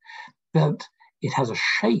heavy. But it has a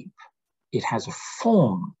shape, it has a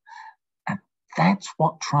form, and that's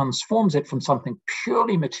what transforms it from something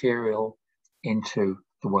purely material into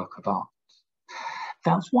the work of art.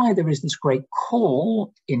 That's why there is this great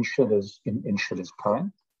call in Schiller's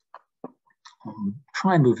poem.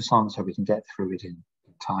 Try and move us on so we can get through it in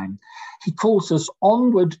time. He calls us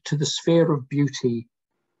onward to the sphere of beauty,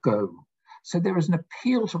 go. So there is an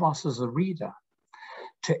appeal to us as a reader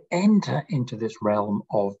to enter into this realm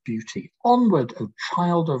of beauty. Onward, O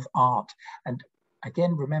child of art. And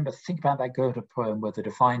again, remember, think about that Goethe poem where the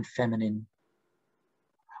divine feminine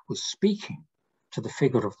was speaking to the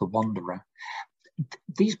figure of the wanderer.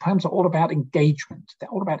 These poems are all about engagement. They're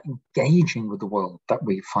all about engaging with the world that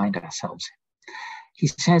we find ourselves in. He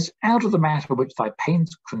says, out of the matter which thy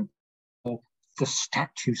pains control, the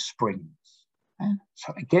statue springs.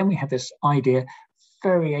 So again, we have this idea,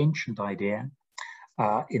 very ancient idea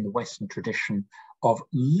in the Western tradition of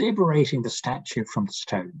liberating the statue from the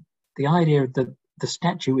stone. The idea that the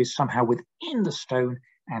statue is somehow within the stone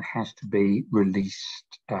and has to be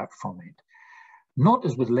released from it. Not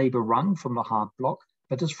as with labour wrung from the hard block,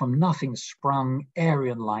 but as from nothing sprung,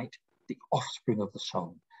 Aryan light, the offspring of the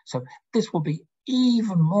soul. So this will be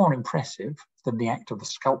even more impressive than the act of the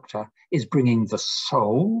sculptor is bringing the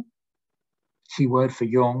soul. Key word for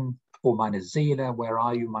Jung, O meine Seele, where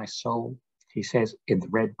are you, my soul? He says in the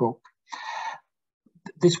Red Book.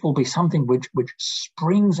 This will be something which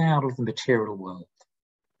springs out of the material world.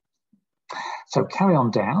 So carry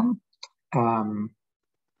on down.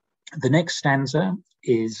 The next stanza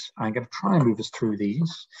is, I'm going to try and move us through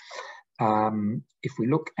these. If we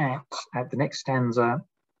look at the next stanza,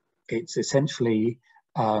 it's essentially,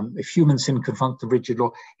 if human sin confront the rigid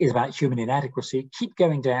law, is about human inadequacy. Keep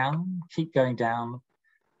going down, keep going down.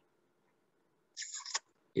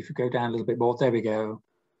 If you go down a little bit more, there we go.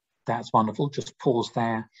 That's wonderful, just pause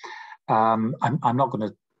there. I'm not going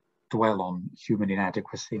to dwell on human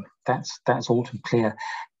inadequacy. That's all too clear.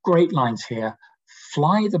 Great lines here.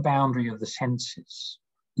 Fly the boundary of the senses.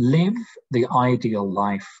 Live the ideal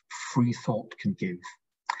life free thought can give.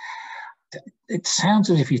 It sounds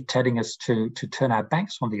as if he's telling us to turn our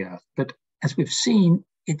backs on the earth, but as we've seen,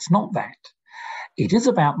 it's not that. It is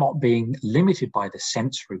about not being limited by the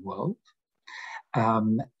sensory world.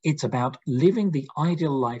 It's about living the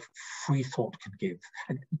ideal life free thought can give.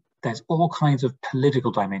 And there's all kinds of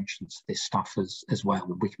political dimensions to this stuff as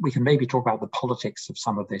well. We can maybe talk about the politics of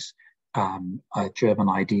some of this German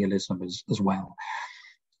idealism as well.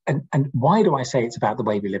 And why do I say it's about the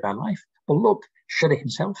way we live our life? Well, look, Schiller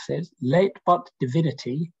himself says, let but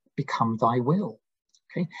divinity become thy will.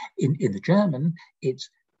 Okay? In the German, it's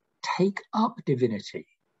take up divinity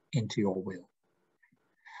into your will.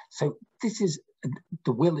 So this is,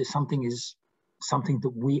 the will is something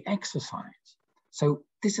that we exercise. So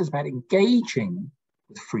this is about engaging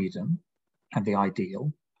with freedom and the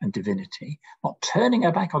ideal and divinity, not turning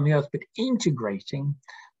our back on the earth, but integrating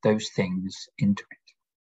those things into it.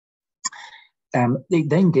 It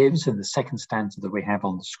then gives, in the second stanza that we have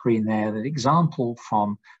on the screen there, an example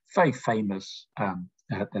from very famous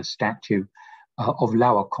statue of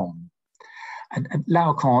Laocoon. And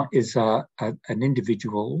Laocoon is an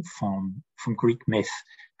individual from Greek myth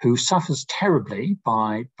who suffers terribly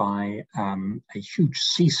by a huge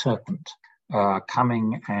sea serpent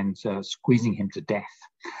coming and squeezing him to death.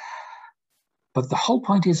 But the whole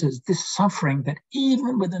point is this suffering, that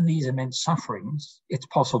even within these immense sufferings, it's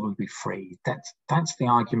possible to be free. That's the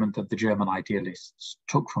argument that the German idealists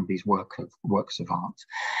took from these works of art.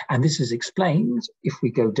 And this is explained if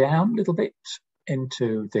we go down a little bit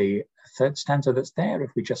into the third stanza that's there.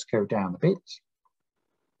 If we just go down a bit,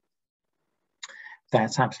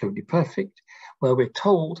 that's absolutely perfect, where we're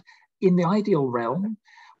told in the ideal realm,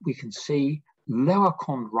 we can see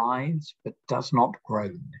Laocoon rides but does not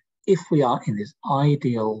groan. If we are in this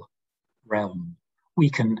ideal realm,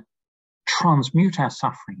 we can transmute our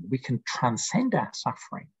suffering, we can transcend our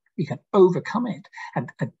suffering, we can overcome it.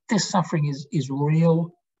 And this suffering is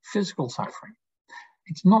real physical suffering.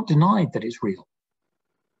 It's not denied that it's real.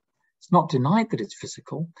 It's not denied that it's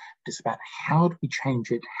physical, but it's about how do we change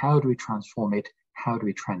it, how do we transform it, how do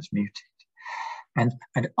we transmute it.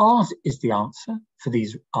 And art is the answer for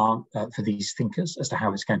these thinkers as to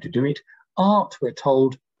how it's going to do it. Art, we're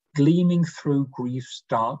told, gleaming through grief's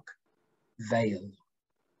dark veil.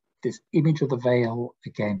 This image of the veil,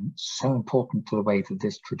 again, so important to the way that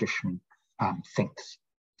this tradition thinks.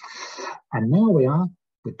 And now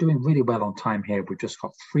we're doing really well on time here. We've just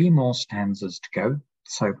got 3 more stanzas to go.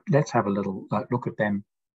 So let's have a little look at them.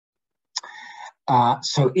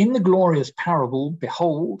 So in the glorious parable,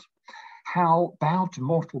 behold, how bowed to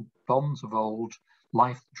mortal bonds of old,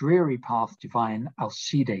 life's dreary path divine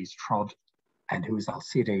Alcides trod. And who is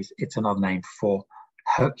Alcides? It's another name for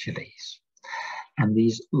Hercules. And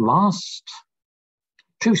these last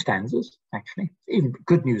 2 stanzas, actually, even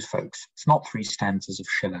good news, folks, it's not 3 stanzas of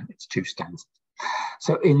Schiller, it's 2 stanzas.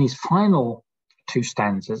 So in these final 2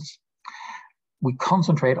 stanzas, we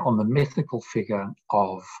concentrate on the mythical figure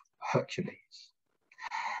of Hercules.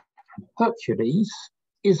 And Hercules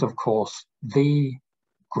is, of course, the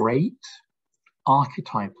great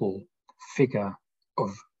archetypal figure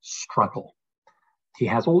of struggle. He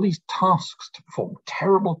has all these tasks to perform,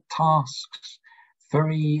 terrible tasks,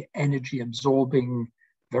 very energy absorbing,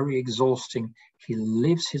 very exhausting. He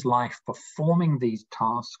lives his life performing these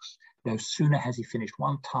tasks. No sooner has he finished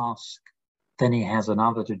one task than he has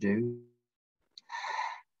another to do.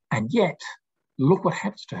 And yet, look what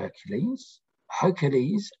happens to Hercules.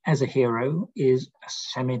 Hercules, as a hero, is a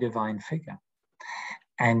semi-divine figure.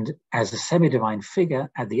 And as a semi-divine figure,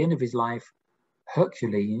 at the end of his life,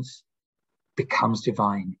 Hercules becomes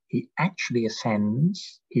divine. He actually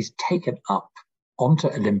ascends, he's taken up onto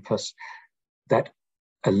Olympus, that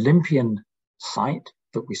Olympian site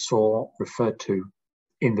that we saw referred to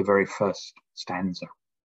in the very first stanza.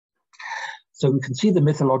 So we can see the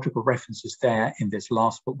mythological references there in this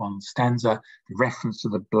last but one stanza. The reference to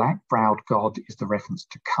the black-browed god is the reference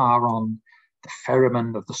to Charon, the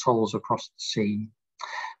ferryman of the souls across the sea.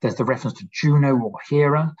 There's the reference to Juno or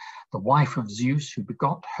Hera, the wife of Zeus who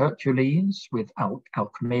begot Hercules with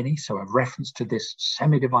Alcmene, so a reference to this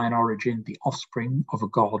semi-divine origin, the offspring of a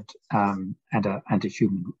god and a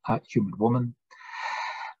human woman.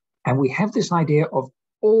 And we have this idea of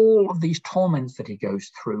all of these torments that he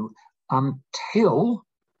goes through until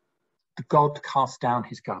the god cast down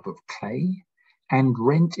his garb of clay and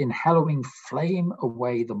rent in hallowing flame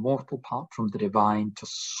away the mortal part from the divine to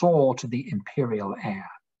soar to the imperial air.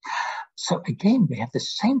 So again, we have the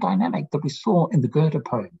same dynamic that we saw in the Goethe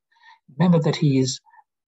poem. Remember that he is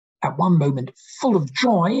at one moment full of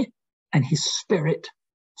joy and his spirit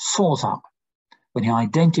soars up. When he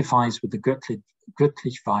identifies with the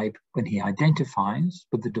Goethelich vibe, when he identifies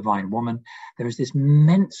with the divine woman, there is this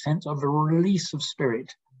immense sense of a release of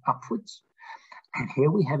spirit upwards. And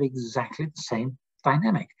here we have exactly the same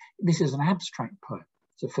dynamic. This is an abstract poem,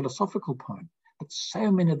 it's a philosophical poem, but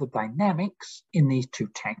so many of the dynamics in these 2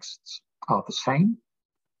 texts are the same.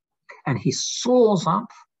 And he soars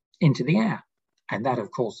up into the air. And that,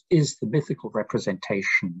 of course, is the mythical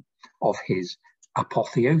representation of his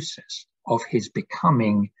apotheosis, of his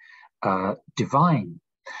becoming divine.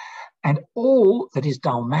 And all that is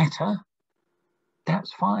dull matter,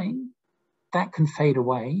 that's fine. That can fade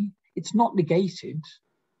away. It's not negated.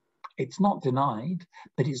 It's not denied,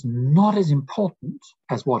 but it's not as important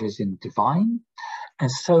as what is in divine. And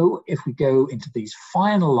so if we go into these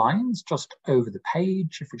final lines just over the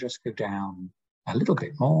page, if we just go down a little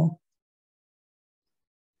bit more.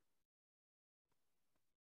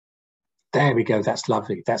 There we go, that's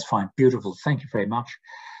lovely, that's fine, beautiful, thank you very much.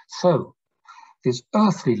 So this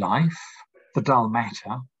earthly life, the dull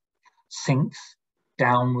matter, sinks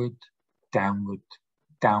downward, downward,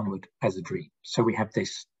 downward as a dream. So we have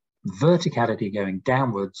this verticality going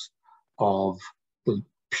downwards of the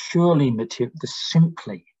purely material, the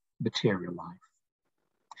simply material life.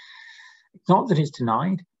 It's not that it's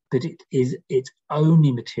denied, but it's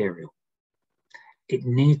only material. It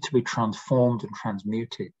needs to be transformed and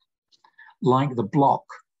transmuted, like the block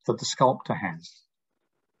that the sculptor has.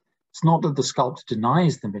 It's not that the sculptor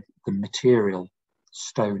denies the material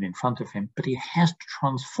stone in front of him, but he has to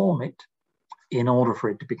transform it in order for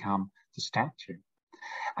it to become the statue.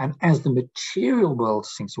 And as the material world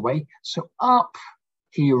sinks away, so up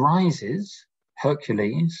he rises,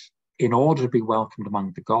 Hercules, in order to be welcomed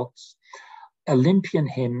among the gods. Olympian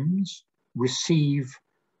hymns receive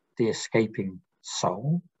the escaping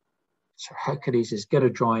soul. So Hercules is going to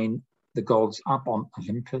join the gods up on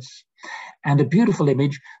Olympus. And a beautiful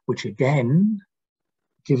image, which again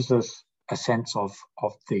gives us a sense of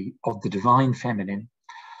the divine feminine,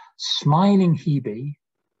 smiling Hebe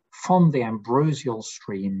from the ambrosial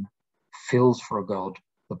stream fills for a god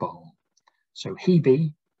the bowl. So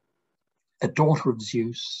Hebe, a daughter of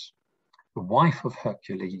Zeus, the wife of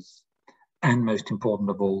Hercules, and most important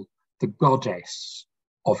of all, the goddess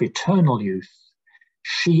of eternal youth.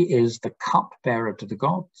 She is the cupbearer to the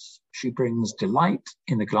gods. She brings delight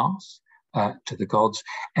in the glass to the gods,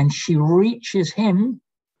 and she reaches him,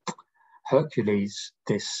 Hercules,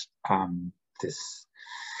 this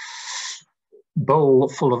bowl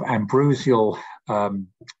full of ambrosial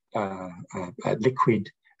liquid.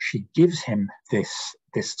 She gives him this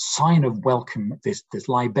sign of welcome, this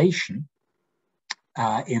libation,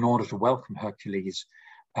 in order to welcome Hercules,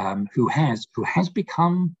 who has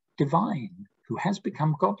become divine, who has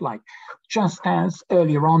become godlike. Just as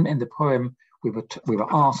earlier on in the poem we were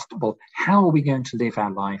asked, well, how are we going to live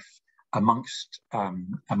our life amongst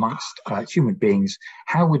human beings?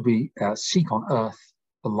 How would we seek on earth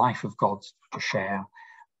the life of God to share?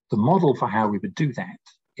 The model for how we would do that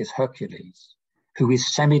is Hercules, who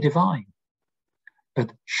is semi-divine.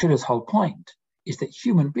 But Schiller's whole point is that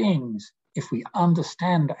human beings, if we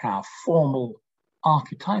understand our formal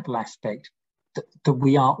archetypal aspect, that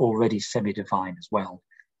we are already semi-divine as well.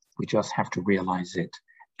 We just have to realize it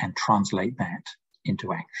and translate that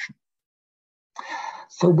into action.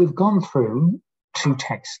 So we've gone through 2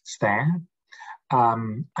 texts there.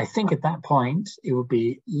 I think at that point, it would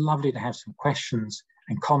be lovely to have some questions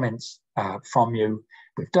and comments from you.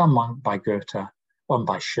 We've done one by Goethe, one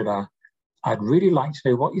by Schiller. I'd really like to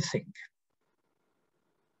know what you think.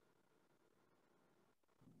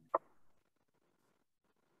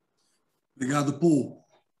 Obrigado, Paul,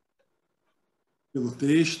 pelo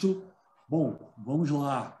texto. Bom, vamos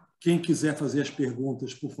lá. Quem quiser fazer as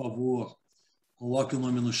perguntas, por favor, coloque o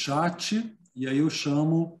nome no chat e aí eu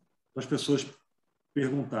chamo as pessoas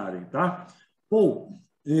perguntarem, tá? Paul,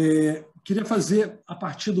 queria fazer, a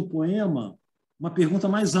partir do poema, uma pergunta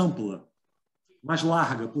mais ampla, mais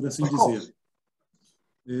larga, por assim dizer.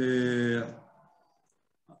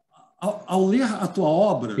 Ao ler a tua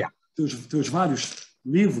obra, teus vários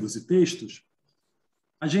livros e textos,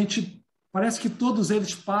 a gente parece que todos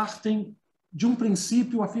eles partem de um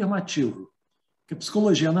princípio afirmativo, que a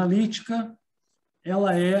psicologia analítica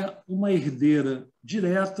ela é uma herdeira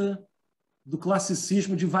direta do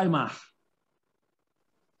classicismo de Weimar.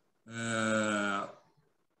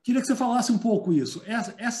 Queria que você falasse um pouco isso.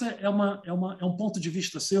 Essa é um ponto de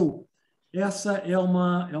vista seu? Essa é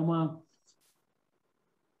uma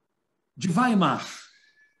de Weimar,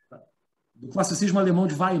 do classicismo alemão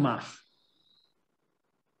de Weimar.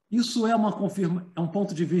 Isso é um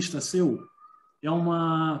ponto de vista seu? É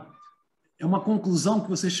uma conclusão que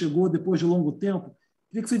você chegou depois de longo tempo?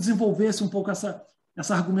 Queria que você desenvolvesse um pouco essa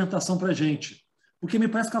argumentação para a gente, porque me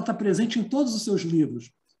parece que ela está presente em todos os seus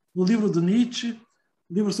livros. No livro do Nietzsche,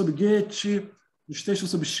 livro sobre Goethe, nos textos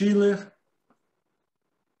sobre Schiller.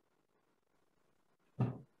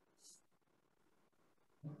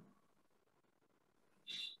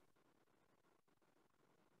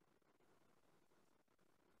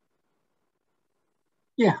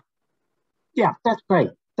 Yeah, that's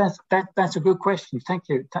great. That's a good question. Thank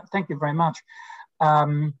you. Thank you very much.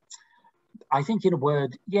 I think in a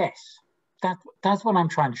word, yes. That's what I'm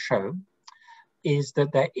trying to show, is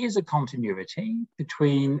that there is a continuity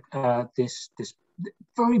between this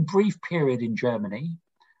very brief period in Germany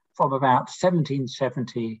from about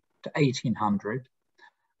 1770 to 1800,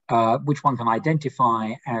 which one can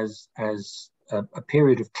identify as a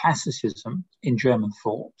period of classicism in German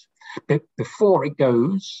thought, but before it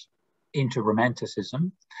goes into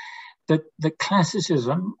Romanticism, that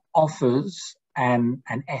classicism offers an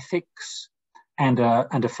ethics and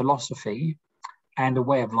a philosophy and a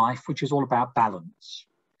way of life which is all about balance.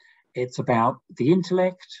 It's about the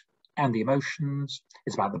intellect and the emotions.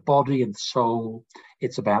 It's about the body and the soul.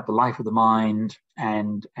 It's about the life of the mind,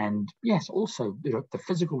 and yes, also the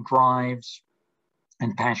physical drives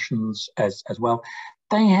and passions as well.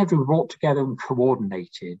 They have been brought together and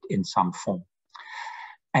coordinated in some form.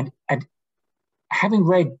 And having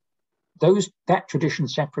read that tradition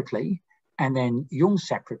separately and then Jung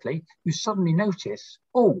separately, you suddenly notice,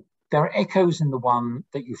 oh, there are echoes in the one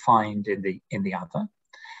that you find in the other.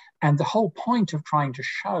 And the whole point of trying to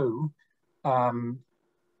show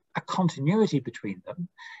a continuity between them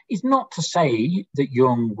is not to say that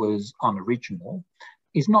Jung was unoriginal,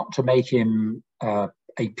 is not to make him a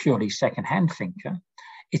purely second-hand thinker.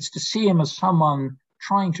 It's to see him as someone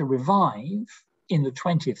trying to revive in the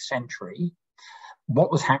 20th century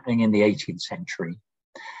what was happening in the 18th century.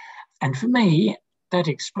 And for me, that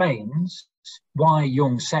explains why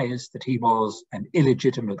Jung says that he was an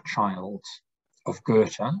illegitimate child of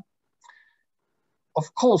Goethe.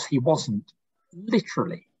 Of course, he wasn't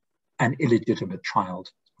literally an illegitimate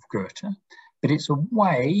child of Goethe, but it's a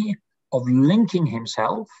way of linking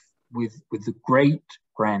himself with the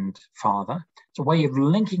great-grandfather. It's a way of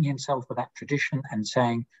linking himself with that tradition and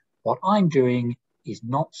saying, what I'm doing is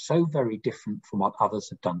not so very different from what others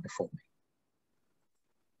have done before me.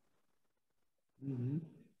 Uhum.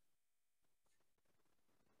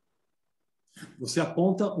 Você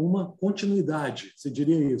aponta uma continuidade, você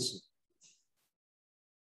diria isso?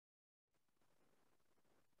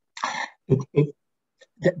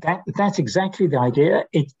 That's exactly the idea.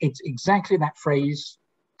 It's exactly that phrase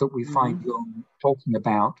that we find Jung talking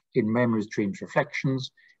about in Memories, Dreams,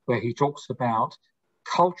 Reflections, where he talks about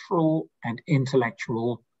cultural and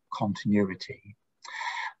intellectual continuity.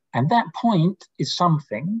 And that point is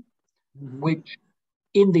something which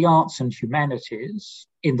in the arts and humanities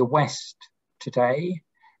in the West today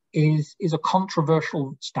is a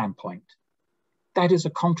controversial standpoint. That is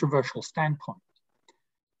a controversial standpoint.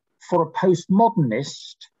 For a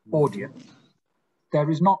postmodernist audience,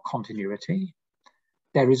 there is not continuity.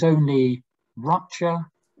 There is only rupture.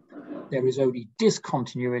 There is only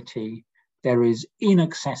discontinuity. There is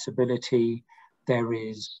inaccessibility. There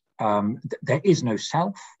is no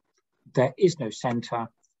self. There is no center.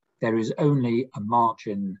 There is only a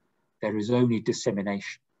margin. There is only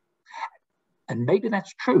dissemination. And maybe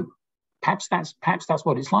that's true. Perhaps that's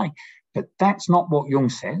what it's like. But that's not what Jung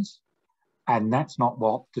says. And that's not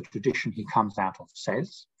what the tradition he comes out of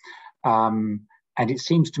says. And it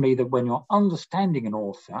seems to me that when you're understanding an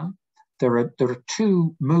author, there are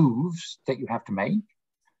two moves that you have to make.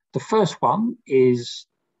 The first one is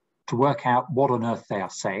to work out what on earth they are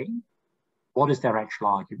saying. What is their actual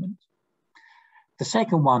argument? The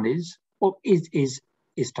second one is, well, is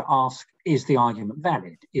to ask, is the argument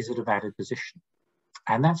valid? Is it a valid position?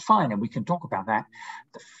 And that's fine, and we can talk about that.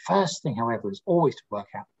 The first thing, however, is always to work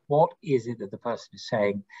out what is it that the person is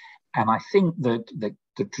saying. And I think that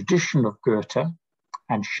the tradition of Goethe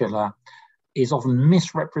and Schiller is often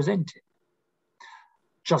misrepresented,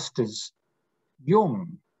 just as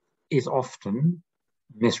Jung is often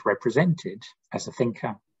misrepresented as a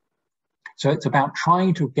thinker. So it's about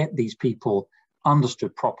trying to get these people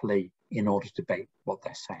understood properly in order to debate what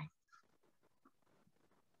they're saying.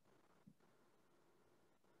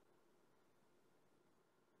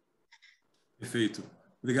 Perfeito.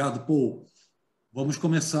 Obrigado, Paul. Vamos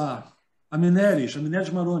começar. A Mineres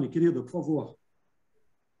Maroni, querida, por favor.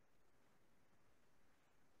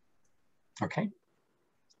 Ok.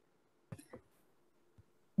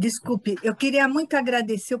 Desculpe, eu queria muito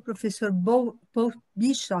agradecer o professor Paul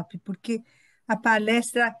Bishop, porque a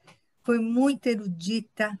palestra foi muito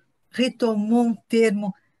erudita, retomou um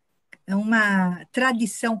termo, uma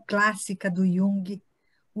tradição clássica do Jung.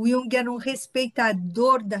 O Jung era um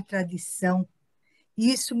respeitador da tradição,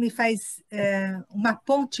 e isso me faz uma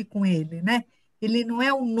ponte com ele, né? Ele não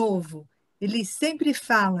é um novo, ele sempre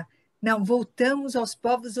fala, não, voltamos aos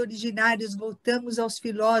povos originários, voltamos aos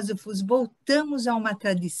filósofos, voltamos a uma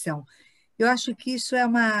tradição. Eu acho que isso é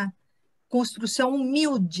uma construção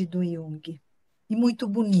humilde do Jung, e muito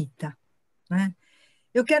bonita, né?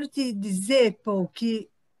 Eu quero te dizer, Paul, que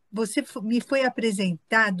você me foi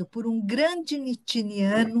apresentado por um grande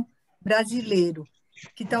nietzscheano brasileiro,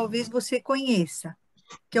 que talvez você conheça,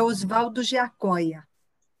 que é Oswaldo Giacoia.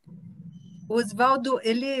 O Oswaldo,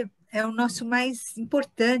 ele é o nosso mais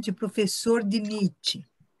importante professor de Nietzsche.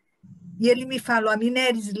 E ele me falou,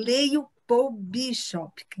 Mineres, leia o Paul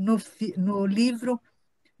Bishop no livro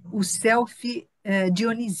O Self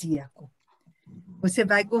Dionisíaco. Você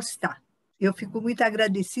vai gostar. Eu fico muito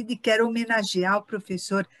agradecida e quero homenagear o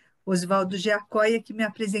professor Oswaldo Giacoia, que me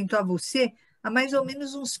apresentou a você há mais ou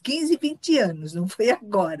menos uns 15, 20 anos, não foi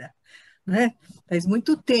agora, né? Faz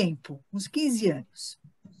muito tempo, uns 15 anos.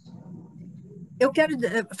 Eu quero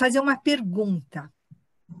fazer uma pergunta,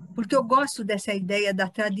 porque eu gosto dessa ideia da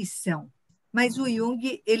tradição, mas o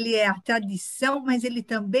Jung, ele é a tradição, mas ele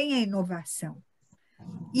também é inovação.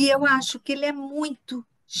 E eu acho que ele é muito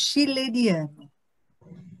schilleriano.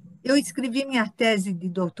 Eu escrevi minha tese de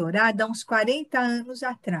doutorado há uns 40 anos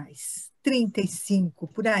atrás, 35,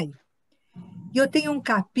 por aí. E eu tenho um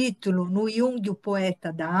capítulo no Jung, o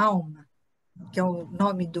Poeta da Alma, que é o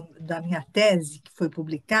nome da minha tese, que foi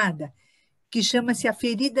publicada, que chama-se A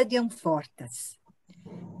Ferida de Anfortas.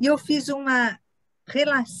 E eu fiz uma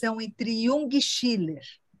relação entre Jung e Schiller,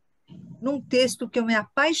 num texto que eu me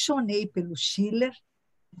apaixonei pelo Schiller,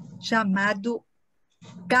 chamado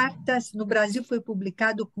Cartas, no Brasil foi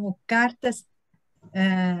publicado como Cartas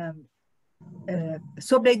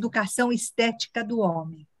sobre a Educação Estética do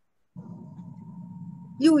Homem.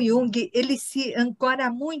 E o Jung, ele se ancora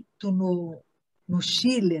muito no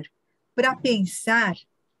Schiller para pensar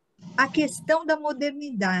a questão da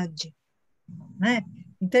modernidade, né?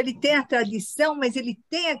 Então, ele tem a tradição, mas ele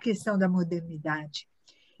tem a questão da modernidade.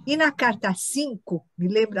 E na carta 5, me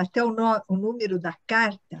lembro até o número da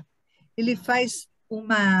carta, ele faz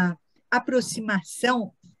uma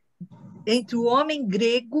aproximação entre o homem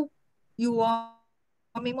grego e o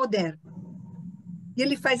homem moderno. E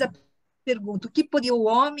ele faz a pergunta: o que poderia o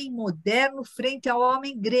homem moderno frente ao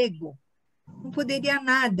homem grego? Não poderia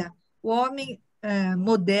nada. O homem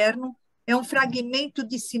moderno é um fragmento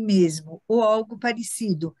de si mesmo, ou algo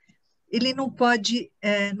parecido. Ele não pode,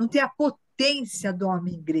 não tem a potência do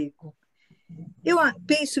homem grego. Eu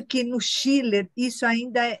penso que no Schiller isso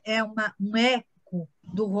ainda é um eco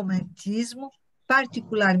do romantismo,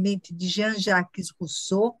 particularmente de Jean-Jacques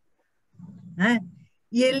Rousseau, né?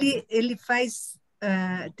 E ele faz,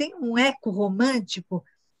 tem um eco romântico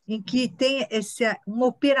em que tem uma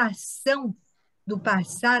operação do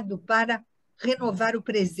passado para renovar o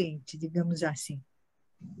presente, digamos assim.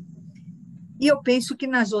 E eu penso que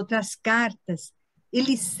nas outras cartas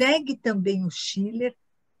ele segue também o Schiller,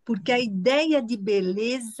 porque a ideia de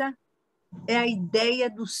beleza é a ideia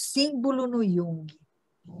do símbolo no Jung.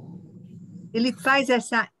 Ele faz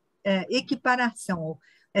essa equiparação,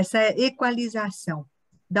 essa equalização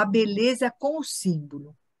da beleza com o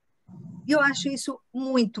símbolo. E eu acho isso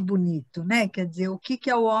muito bonito, né? Quer dizer, o que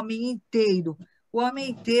é o homem inteiro? O homem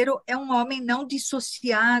inteiro é um homem não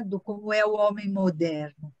dissociado, como é o homem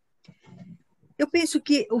moderno. Eu penso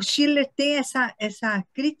que o Schiller tem essa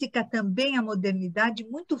crítica também à modernidade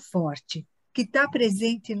muito forte, que está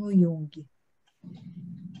presente no Jung.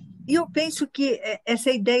 E eu penso que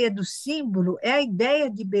essa ideia do símbolo é a ideia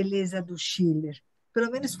de beleza do Schiller.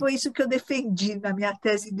 Pelo menos foi isso que eu defendi na minha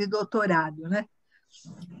tese de doutorado, né?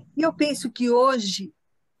 E eu penso que hoje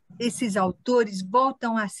esses autores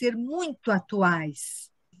voltam a ser muito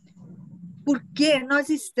atuais, porque nós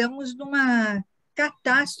estamos numa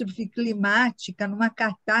catástrofe climática, numa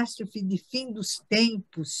catástrofe de fim dos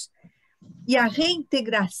tempos, e a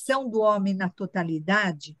reintegração do homem na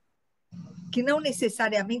totalidade, que não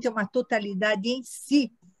necessariamente é uma totalidade em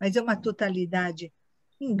si, mas é uma totalidade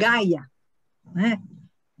em Gaia, né?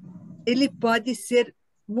 Ele pode ser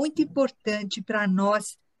muito importante para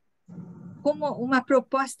nós como uma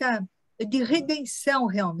proposta de redenção,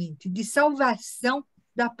 realmente, de salvação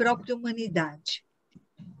da própria humanidade.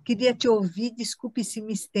 Queria te ouvir, desculpe se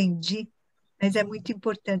me estendi, mas é muito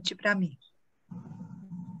importante para mim.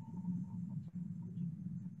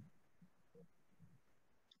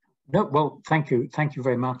 No, well, thank you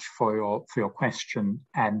very much for your question,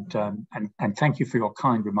 and thank you for your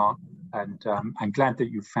kind remark. And I'm glad that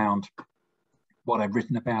you found what I've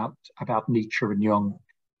written about Nietzsche and Jung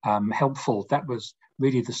helpful. That was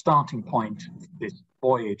really the starting point of this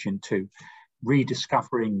voyage into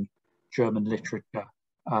rediscovering German literature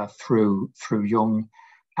through Jung.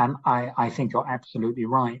 And I think you're absolutely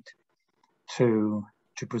right to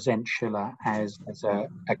present Schiller as a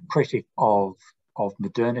critic of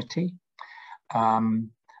modernity. And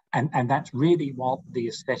that's really what the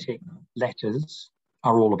aesthetic letters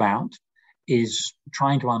are all about, is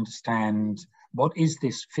trying to understand what is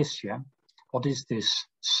this fissure, what is this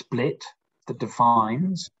split that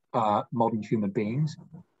defines modern human beings.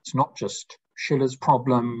 It's not just Schiller's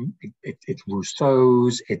problem, it's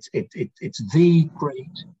Rousseau's, it's the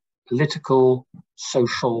great political,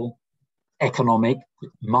 social, economic.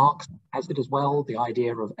 Marx has it as well, the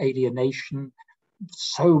idea of alienation,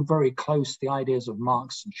 so very close, the ideas of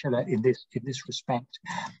Marx and Schiller in this respect.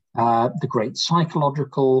 The great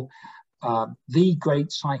psychological, the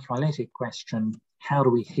great psychoanalytic question: how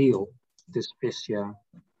do we heal this fissure?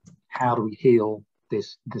 How do we heal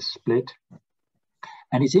this split?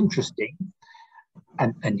 And it's interesting,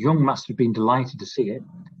 and Jung must have been delighted to see it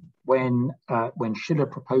when Schiller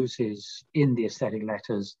proposes in the aesthetic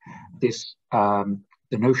letters this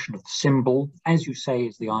the notion of the symbol, as you say,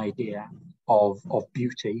 is the idea of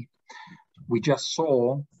beauty. We just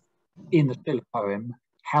saw in the Schiller poem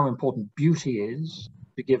how important beauty is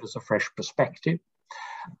to give us a fresh perspective.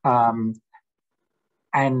 And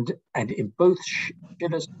in both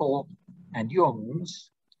Schiller's thought and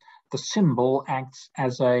Jung's, the symbol acts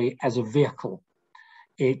as a vehicle.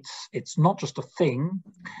 It's not just a thing,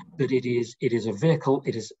 but it is a vehicle.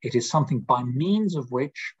 It is something by means of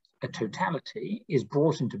which a totality is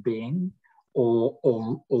brought into being, or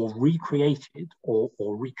recreated, or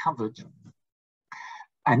recovered.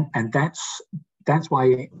 And that's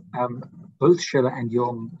why both Schiller and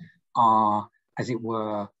Jung are, as it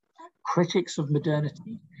were, critics of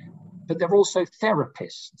modernity, but they're also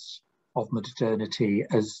therapists of modernity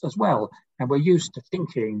as well. And we're used to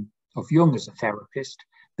thinking of Jung as a therapist,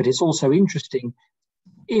 but it's also interesting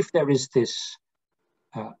if there is this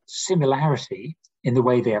similarity in the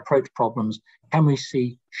way they approach problems, can we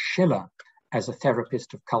see Schiller as a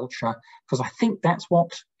therapist of culture? Because I think that's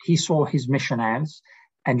what he saw his mission as.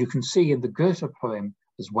 And you can see in the Goethe poem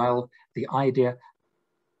as well, the idea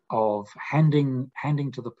of handing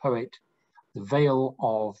to the poet the veil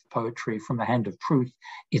of poetry from the hand of truth,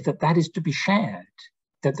 is that that is to be shared,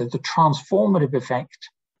 that the transformative effect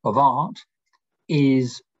of art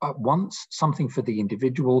is at once something for the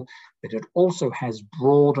individual, but it also has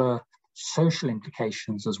broader social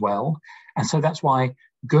implications as well. And so that's why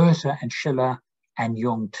Goethe and Schiller and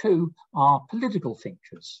Jung too are political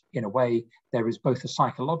thinkers. In a way, there is both a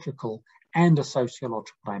psychological and a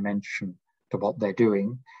sociological dimension to what they're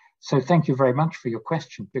doing. So thank you very much for your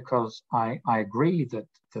question, because I agree that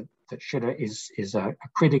Schiller is a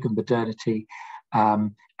critic of modernity.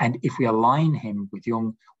 And if we align him with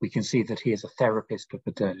Jung, we can see that he is a therapist of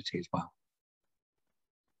modernity as well.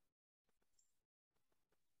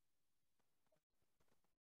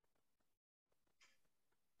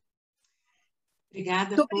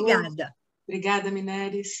 Obrigada, Muito obrigada. Obrigada,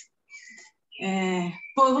 Mineres.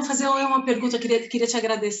 Pô, eu vou fazer uma pergunta. Eu queria te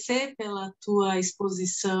agradecer pela tua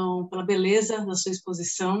exposição, pela beleza da sua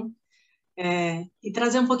exposição, e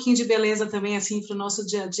trazer um pouquinho de beleza também assim para o nosso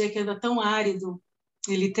dia a dia, que anda tão árido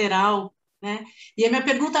e literal, né? E a minha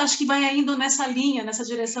pergunta acho que vai indo nessa linha, nessa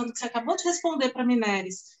direção do que você acabou de responder para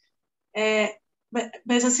Mineres.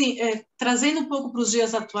 Mas assim, trazendo um pouco para os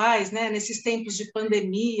dias atuais, né, nesses tempos de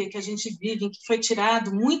pandemia que a gente vive, em que foi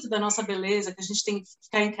tirado muito da nossa beleza, que a gente tem que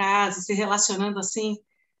ficar em casa, se relacionando assim,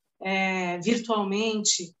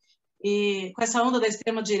 virtualmente, e com essa onda da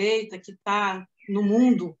extrema-direita que está no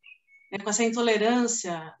mundo, né, com essa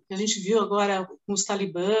intolerância que a gente viu agora com os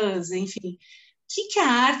talibãs, enfim, o que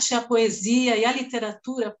a arte, a poesia e a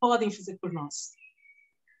literatura podem fazer por nós?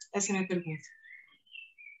 Essa é a minha pergunta.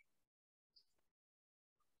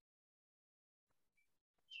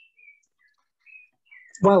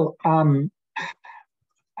 Well,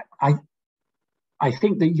 I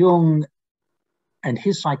think that Jung and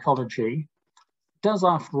his psychology does,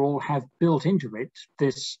 after all, have built into it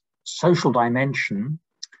this social dimension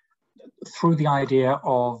through the idea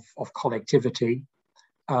of collectivity.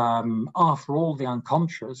 After all, the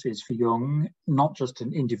unconscious is for Jung not just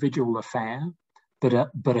an individual affair, but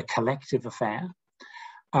a collective affair.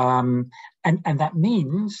 And that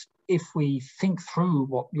means, if we think through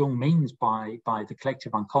what Jung means by the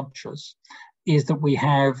collective unconscious, is that we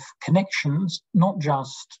have connections not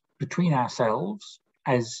just between ourselves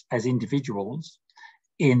as individuals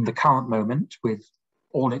in the current moment with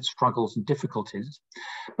all its struggles and difficulties,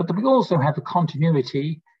 but that we also have a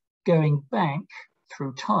continuity going back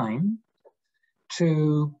through time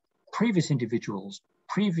to previous individuals,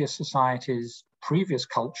 previous societies, previous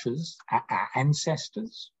cultures, our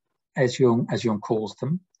ancestors, as Jung calls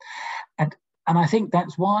them. And I think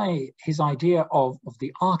that's why his idea of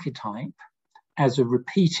the archetype as a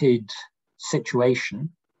repeated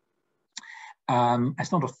situation,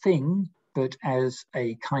 as not a thing, but as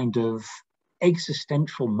a kind of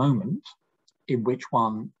existential moment in which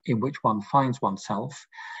one finds oneself,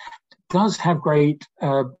 does have great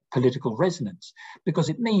political resonance, because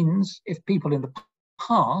it means if people in the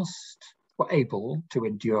past were able to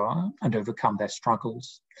endure and overcome their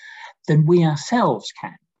struggles, then we ourselves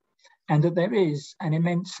can. And that there is an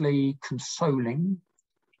immensely consoling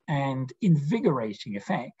and invigorating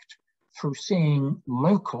effect through seeing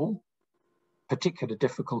local particular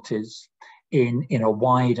difficulties in a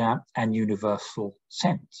wider and universal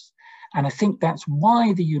sense. And I think that's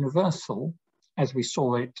why the universal, as we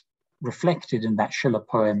saw it reflected in that Schiller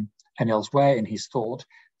poem and elsewhere in his thought,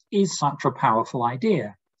 is such a powerful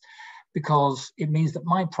idea. Because it means that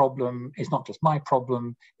my problem is not just my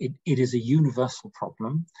problem, it is a universal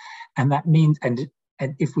problem. And that means, and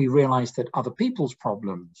if we realize that other people's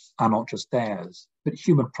problems are not just theirs, but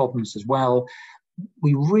human problems as well,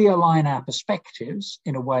 we realign our perspectives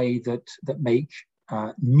in a way that make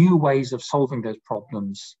new ways of solving those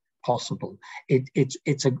problems possible.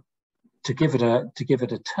 To give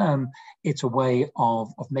it a term, it's a way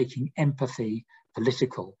of making empathy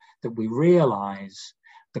political, that we realize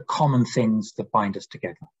the common things that bind us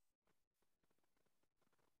together.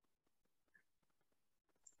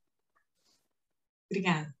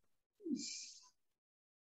 Obrigada.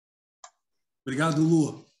 Obrigado,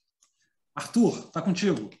 Lu. Arthur, está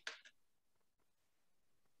contigo.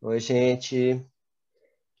 Oi, gente.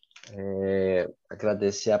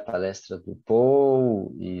 Agradecer a palestra do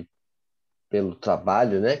Paul e pelo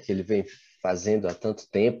trabalho, né, que ele vem fazendo há tanto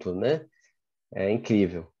tempo, né? É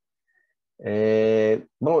incrível.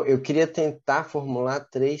 Bom, eu queria tentar formular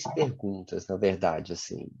 3 perguntas, na verdade,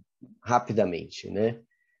 assim, rapidamente, né?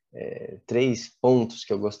 3 pontos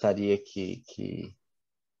que eu gostaria que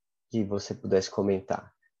você pudesse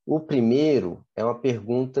comentar. O primeiro é uma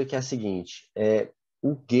pergunta que é a seguinte: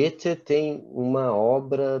 o Goethe tem uma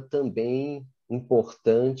obra também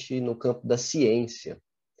importante no campo da ciência.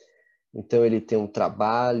 Então, ele tem um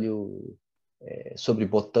trabalho sobre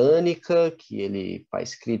botânica, que ele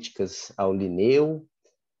faz críticas ao Linneu.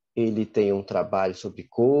 Ele tem um trabalho sobre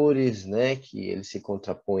cores, né, que ele se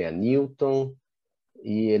contrapõe a Newton.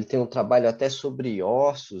 E ele tem um trabalho até sobre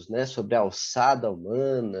ossos, né, sobre a alçada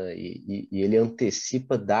humana, e ele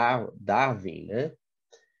antecipa Darwin, né?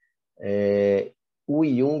 O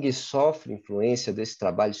Jung sofre influência desse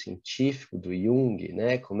trabalho científico do Jung,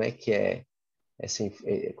 né? Como é que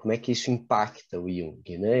como é que isso impacta o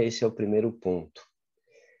Jung, né? Esse é o primeiro ponto.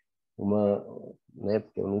 Né,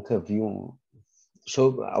 porque eu nunca vi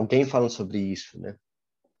alguém falando sobre isso, né?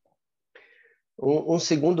 Um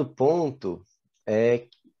segundo ponto é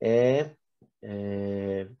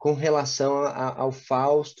com relação ao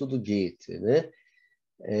Fausto do Goethe, né?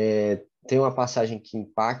 Tem uma passagem que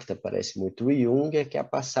impacta, parece muito o Jung, que é a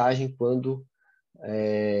passagem quando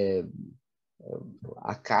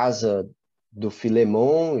a casa do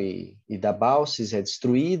Filemon e da Baucis é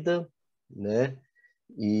destruída, né?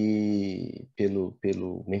 E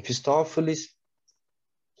pelo Mefistófeles,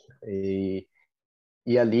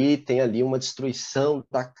 e ali tem ali uma destruição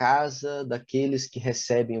da casa daqueles que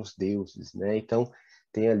recebem os deuses, né? Então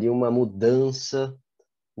tem ali uma mudança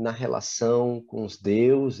na relação com os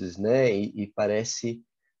deuses, né? E parece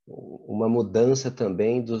uma mudança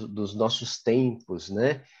também dos nossos tempos,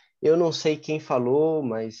 né? Eu não sei quem falou,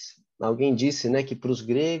 mas alguém disse, né, que para os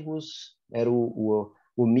gregos era o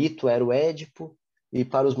mito era o Édipo, e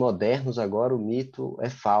para os modernos agora o mito é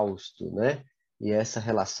Fausto, né? E essa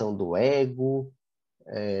relação do ego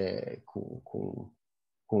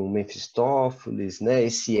com Mefistófeles, né?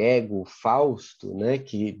 Esse ego Fausto, né?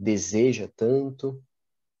 Que deseja tanto.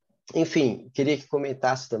 Enfim, queria que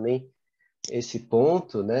comentasse também esse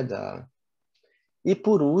ponto, né? E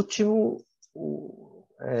por último,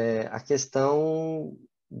 a questão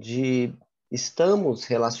de estamos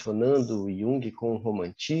relacionando o Jung com o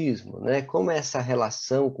romantismo, né? Como é essa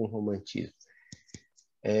relação com o romantismo?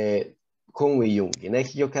 Com o Jung, né? O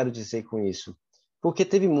que eu quero dizer com isso? Porque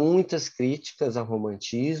teve muitas críticas ao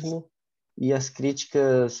romantismo, e as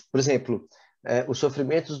críticas, por exemplo, os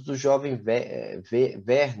sofrimentos do jovem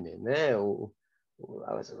Werner, né?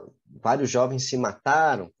 Vários jovens se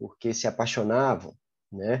mataram porque se apaixonavam,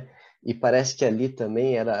 né? E parece que ali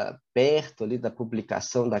também era perto ali da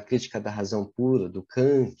publicação da Crítica da Razão Pura, do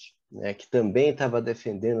Kant, né? Que também estava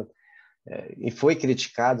defendendo, e foi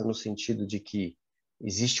criticado no sentido de que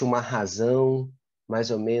existe uma razão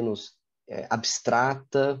mais ou menos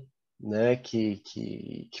abstrata, né, que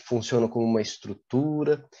funciona como uma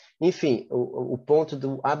estrutura. Enfim, o ponto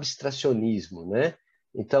do abstracionismo, né?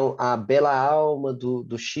 Então, a bela alma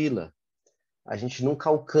do Schiller, a gente nunca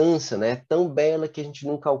alcança, né? É tão bela que a gente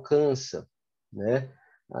nunca alcança, né?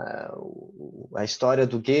 A história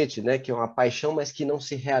do Goethe, né, que é uma paixão, mas que não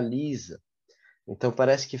se realiza. Então,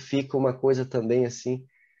 parece que fica uma coisa também assim,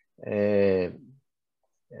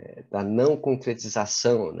 da não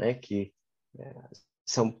concretização, né? Que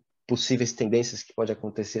são possíveis tendências que pode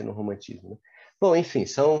acontecer no romantismo, né? Bom, enfim,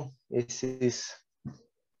 são esses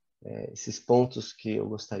pontos que eu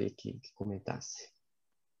gostaria que comentasse,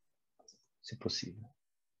 se possível.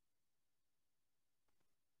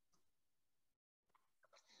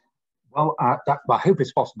 Well, I hope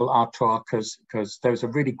it's possible, Artur, because those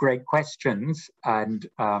are really great questions, and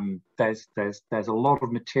there's a lot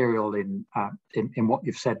of material in what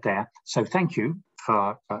you've said there. So thank you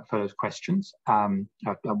for those questions. I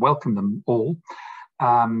welcome them all.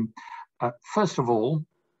 First of all,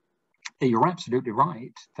 you're absolutely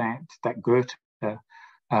right that Goethe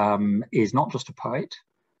is not just a poet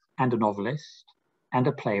and a novelist and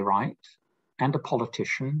a playwright and a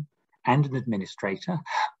politician and an administrator,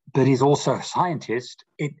 but he's also a scientist.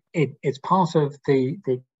 It's part of the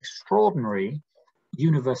extraordinary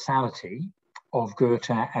universality of Goethe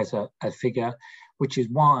as a figure, which is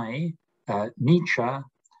why Nietzsche,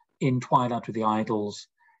 in Twilight of the Idols,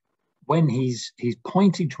 when he's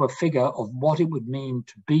pointing to a figure of what it would mean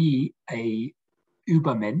to be a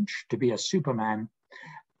Übermensch, to be a Superman,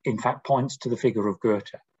 in fact points to the figure of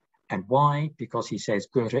Goethe. And why? Because he says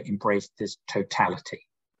Goethe embraced this totality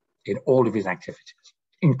in all of his activities,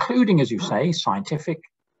 including, as you say, scientific,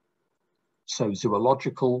 so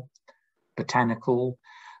zoological, botanical,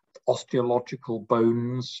 osteological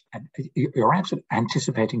bones, and you're absolutely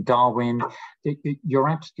anticipating Darwin. You're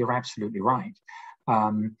absolutely right.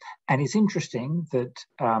 And it's interesting that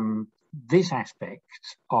this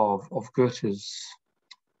aspect of Goethe's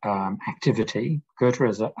activity, Goethe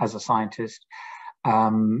as a scientist,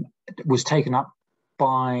 was taken up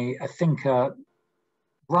by a thinker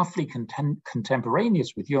roughly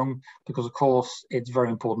contemporaneous with Jung, because of course it's very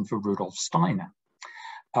important for Rudolf Steiner.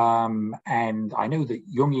 And I know that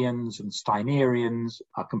Jungians and Steinerians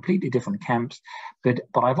are completely different camps, but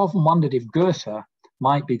I've often wondered if Goethe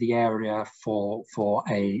might be the area for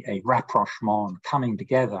a rapprochement, coming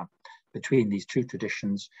together between these two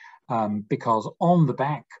traditions, because on the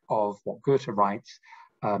back of what Goethe writes,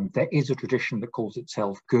 there is a tradition that calls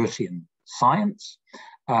itself Goethean science,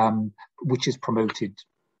 which is promoted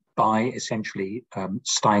by essentially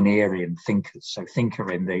Steinerian thinkers, so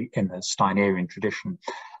thinker in the Steinerian tradition,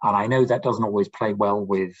 and I know that doesn't always play well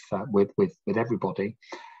with everybody.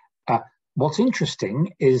 What's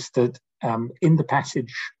interesting is that in the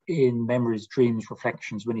passage in Memories, Dreams,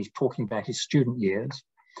 Reflections, when he's talking about his student years,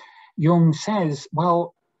 Jung says,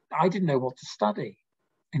 "Well, I didn't know what to study,"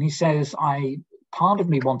 and he says, "Part of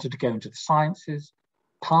me wanted to go into the sciences,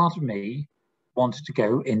 part of me wanted to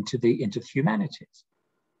go into the humanities."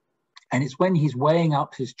 And it's when he's weighing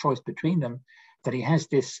up his choice between them that he has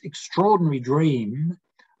this extraordinary dream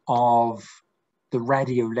of the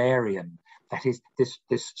radiolarian, that is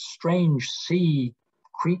this strange sea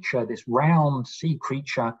creature, this round sea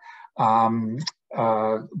creature,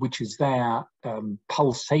 which is there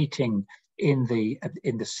pulsating in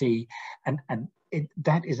the sea, and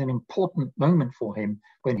that is an important moment for him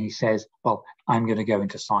when he says, "Well, I'm going to go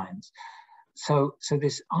into science." So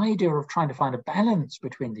this idea of trying to find a balance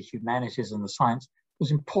between the humanities and the science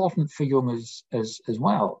was important for Jung as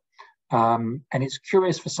well. And it's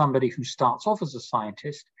curious for somebody who starts off as a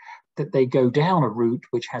scientist that they go down a route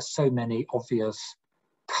which has so many obvious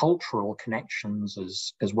cultural connections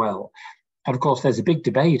as well. And of course, there's a big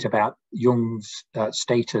debate about Jung's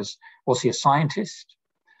status. Was he a scientist?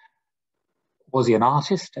 Was he an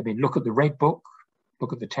artist? I mean, look at the Red Book,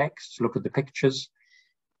 look at the texts, look at the pictures.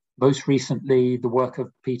 Most recently, the work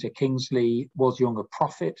of Peter Kingsley, was Jung a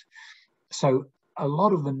prophet? So a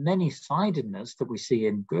lot of the many-sidedness that we see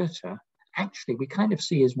in Goethe, actually we kind of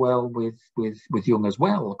see as well with Jung as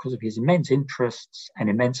well, because of his immense interests and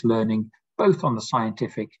immense learning, both on the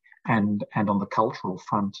scientific and on the cultural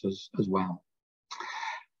front as well.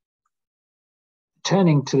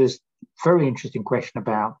 Turning to this very interesting question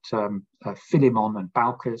about Philemon and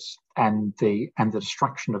Baucis and the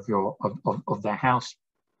destruction of their house.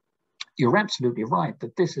 You're absolutely right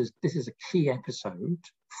that this is a key episode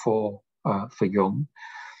for Jung,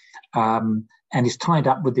 and is tied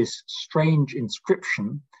up with this strange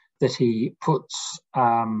inscription that he puts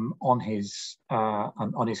on his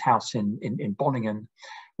house in Bonningen,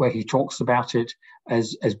 where he talks about it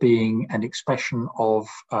as being an expression of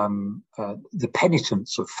the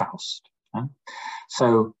penitence of Faust.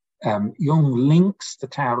 So Jung links the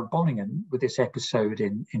Tower of Bonningen with this episode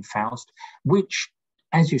in Faust, which,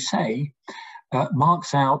 as you say,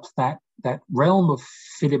 marks out that realm of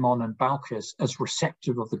Philemon and Baucis as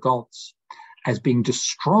receptive of the gods, as being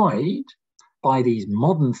destroyed by these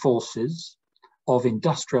modern forces of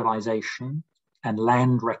industrialization and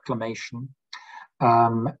land reclamation.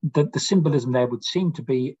 That the symbolism there would seem to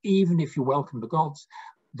be, even if you welcome the gods,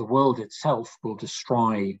 the world itself will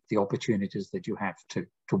destroy the opportunities that you have to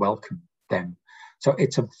welcome them. So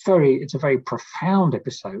it's a very profound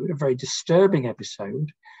episode, a very disturbing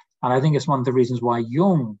episode. And I think it's one of the reasons why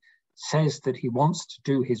Jung says that he wants to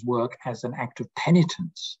do his work as an act of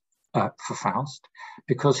penitence for Faust,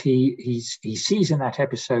 because he sees in that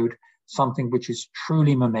episode something which is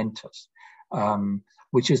truly momentous,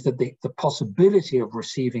 which is that the possibility of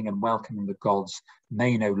receiving and welcoming the gods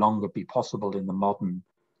may no longer be possible in the modern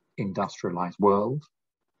industrialized world.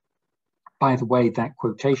 By the way, that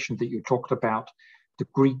quotation that you talked about, the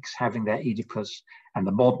Greeks having their Oedipus and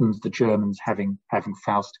the moderns, the Germans having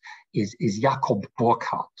Faust, is Jakob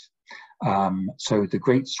Burckhardt. So the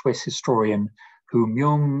great Swiss historian whom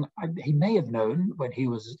Jung, he may have known when he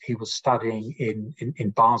was studying in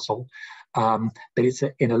Basel, but it's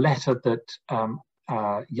in a letter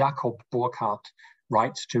that Jakob Burckhardt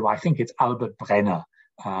writes to, I think it's Albert Brenner,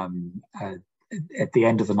 at the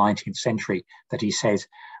end of the 19th century, that he says,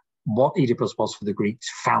 what Oedipus was for the Greeks,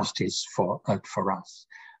 Faust is for us.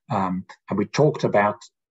 And we talked about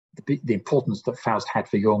the importance that Faust had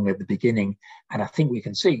for Jung at the beginning. And I think we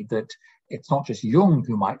can see that it's not just Jung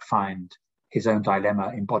who might find his own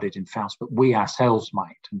dilemma embodied in Faust, but we ourselves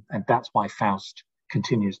might. And that's why Faust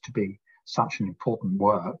continues to be such an important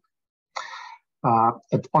work.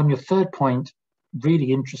 On your third point,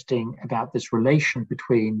 really interesting about this relation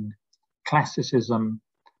between classicism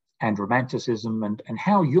and romanticism, and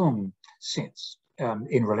how Jung sits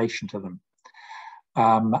in relation to them.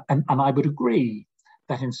 And I would agree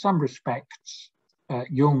that in some respects,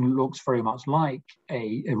 Jung looks very much like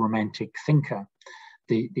a romantic thinker.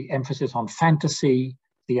 The emphasis on fantasy,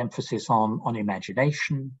 the emphasis on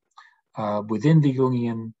imagination. Within the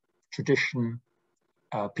Jungian tradition,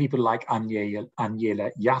 people like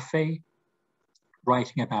Agnella Jaffe,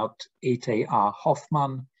 writing about E.T.A.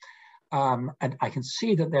 Hoffmann, and I can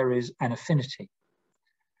see that there is an affinity.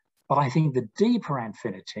 But I think the deeper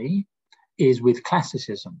affinity is with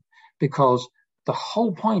classicism, because the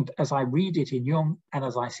whole point, as I read it in Jung and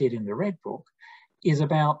as I see it in the Red Book, is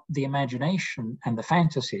about the imagination and the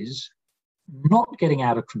fantasies not getting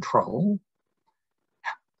out of control,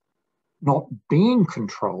 not being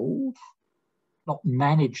controlled, not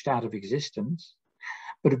managed out of existence,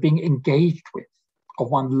 but of being engaged with, of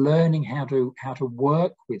one learning how to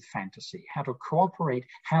work with fantasy, how to cooperate,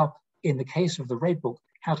 how, in the case of the Red Book,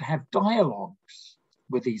 how to have dialogues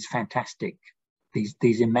with these fantastic,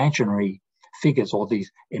 these imaginary figures, or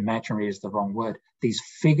these, imaginary is the wrong word, these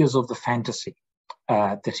figures of the fantasy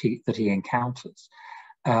that he encounters.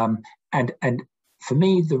 And for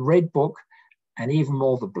me, the Red Book, and even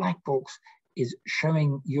more the Black Books, is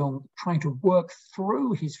showing Jung trying to work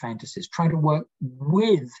through his fantasies, trying to work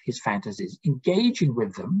with his fantasies, engaging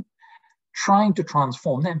with them, trying to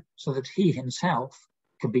transform them so that he himself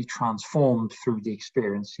can be transformed through the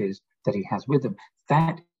experiences that he has with them.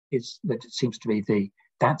 That seems to be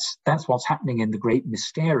that's what's happening in the great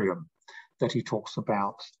mysterium that he talks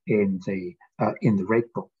about in the Red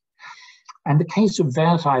Book. And the case of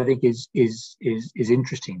Werther, I think, is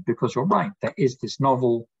interesting, because you're right, there is this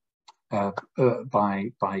novel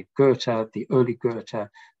by Goethe, the early Goethe,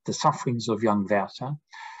 The Sufferings of Young Werther,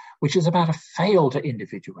 which is about a fail to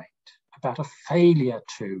individuate, about a failure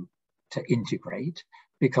to integrate,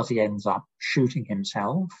 because he ends up shooting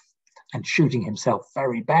himself, and shooting himself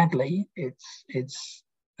very badly. It's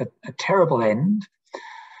a terrible end.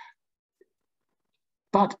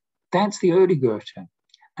 But that's the early Goethe.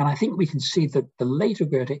 And I think we can see that the later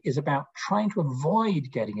Goethe is about trying to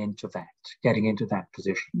avoid getting into that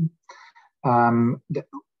position. One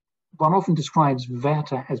often describes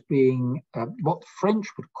Werther as being what the French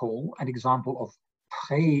would call an example of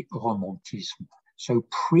pré-romantisme, so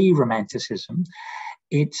pre-romanticism.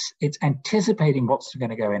 It's anticipating what's going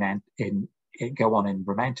to go on in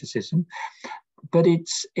romanticism, but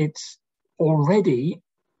it's already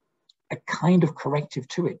a kind of corrective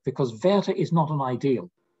to it, because Werther is not an ideal.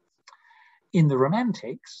 In the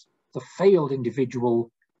Romantics, the failed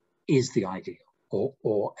individual is the ideal,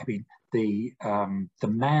 or I mean, the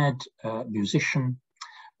mad musician,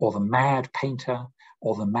 or the mad painter,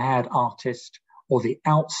 or the mad artist, or the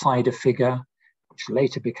outsider figure, which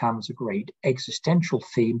later becomes a great existential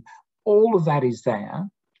theme. All of that is there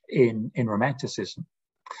in Romanticism.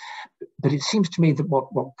 But it seems to me that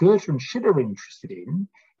what Goethe and Schiller are interested in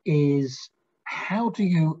is how do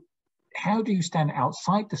you stand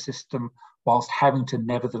outside the system whilst having to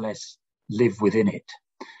nevertheless live within it.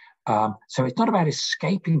 So it's not about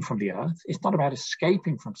escaping from the earth. It's not about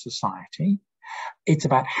escaping from society. It's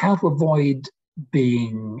about how to avoid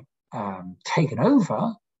being taken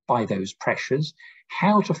over by those pressures,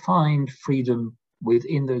 how to find freedom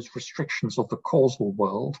within those restrictions of the causal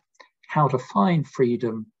world, how to find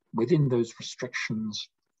freedom within those restrictions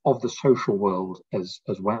of the social world as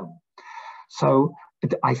well. So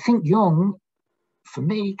I think Jung, for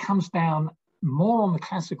me, comes down more on the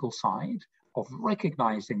classical side of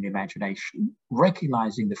recognizing the imagination,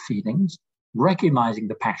 recognizing the feelings, recognizing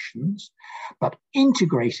the passions, but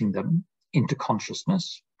integrating them into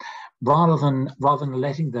consciousness rather than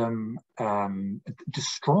letting them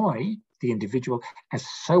destroy the individual, as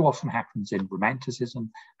so often happens in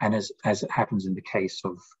Romanticism, and as it happens in the case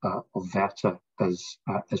of Werther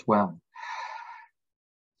as well.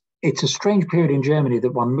 It's a strange period in Germany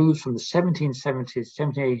that one moves from the 1770s,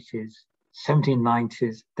 1780s,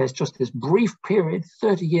 1790s. There's just this brief period,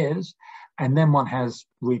 30 years, and then one has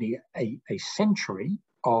really a century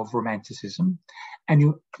of Romanticism. And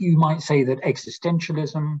you might say that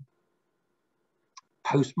existentialism,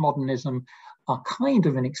 postmodernism are kind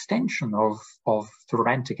of an extension of the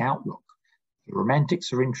Romantic outlook. The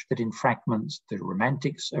Romantics are interested in fragments. The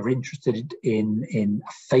Romantics are interested in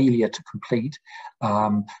a failure to complete.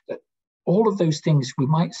 All of those things, we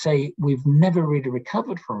might say, we've never really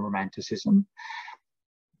recovered from Romanticism.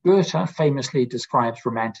 Goethe famously describes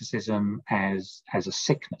Romanticism as a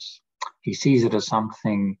sickness. He sees it as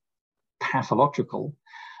something pathological.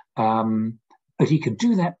 But he can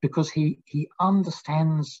do that because he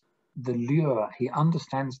understands the lure, he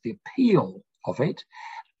understands the appeal of it.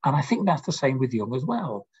 And I think that's the same with Jung as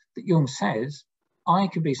well, that Jung says, I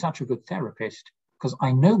can be such a good therapist because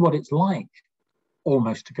I know what it's like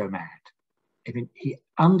almost to go mad. I mean, he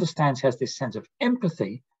understands, he has this sense of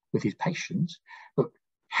empathy with his patients, but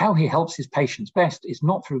how he helps his patients best is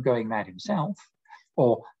not through going mad himself,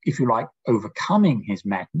 or, if you like, overcoming his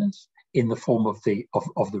madness in the form of the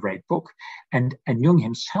Red Book. And Jung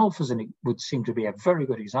himself would seem to be a very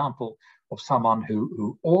good example of someone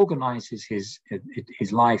who organizes his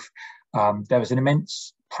life. There was an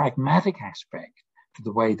immense pragmatic aspect to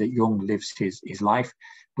the way that Jung lives his life,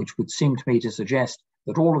 which would seem to me to suggest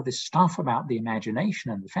that all of this stuff about the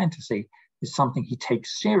imagination and the fantasy is something he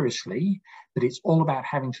takes seriously, that it's all about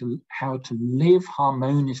how to live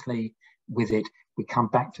harmoniously with it. We come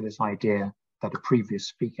back to this idea that a previous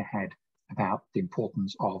speaker had about the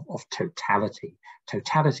importance of totality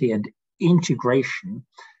and integration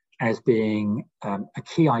as being a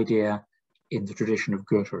key idea in the tradition of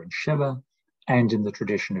Goethe and Schiller and in the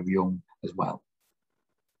tradition of Jung as well.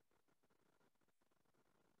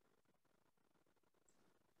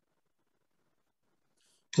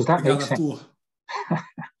 Does that make sense? Arthur.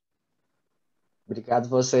 Obrigado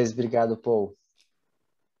vocês, obrigado, Paul.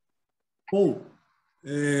 Paul,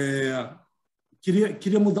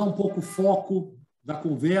 queria mudar um pouco o foco da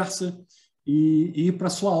conversa e ir para a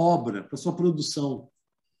sua obra, para a sua produção.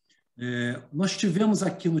 Nós tivemos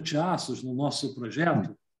aqui no Teatros, no nosso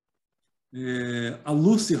projeto, a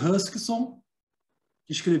Lucy Huskisson,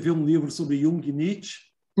 que escreveu um livro sobre Jung e Nietzsche,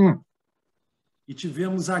 e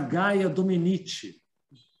tivemos a Gaia Dominici,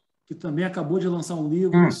 que também acabou de lançar um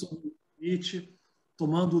livro sobre Nietzsche,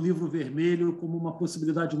 tomando o livro vermelho como uma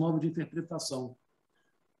possibilidade nova de interpretação.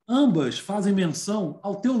 Ambas fazem menção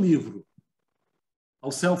ao teu livro,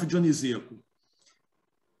 ao Self Dionisíaco.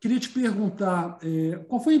 Queria te perguntar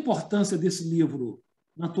qual foi a importância desse livro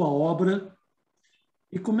na tua obra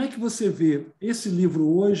e como é que você vê esse livro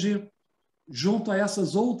hoje junto a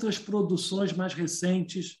essas outras produções mais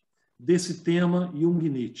recentes desse tema Jung e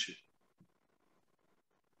Nietzsche.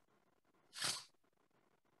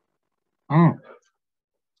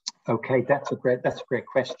 Okay, that's a great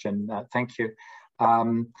question. Thank you.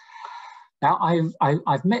 Now,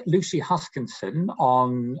 I've met Lucy Huskinson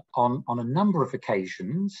on a number of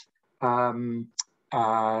occasions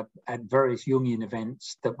at various Jungian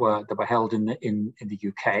events that were held in the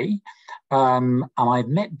UK. And I've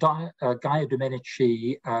met Gaia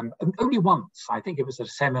Dominici only once. I think it was at a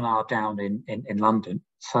seminar down in London.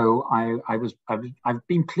 So I've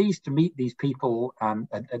been pleased to meet these people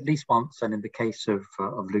at least once, and in the case of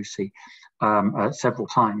Lucy, several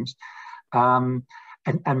times. And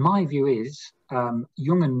my view is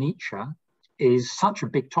Jung and Nietzsche is such a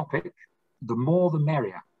big topic, the more the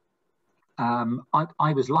merrier.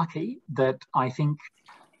 I was lucky that I think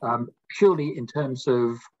purely in terms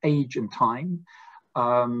of age and time,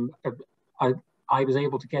 I was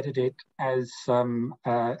able to get at it as one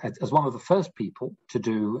of the first people to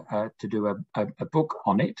do a book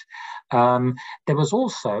on it. There was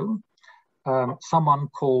also someone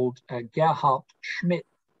called Gerhard Schmidt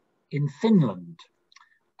in Finland,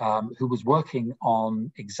 who was working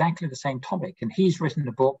on exactly the same topic, and he's written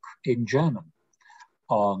a book in German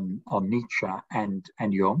on Nietzsche and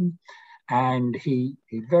Jung, and he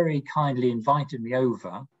very kindly invited me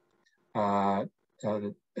over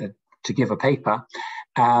to give a paper,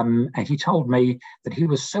 and he told me that he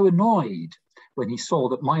was so annoyed when he saw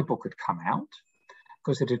that my book had come out,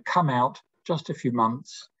 because it had come out just a few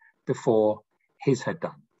months before his had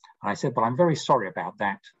done. And I said, "But I'm very sorry about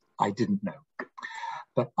that. I didn't know."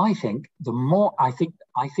 But I think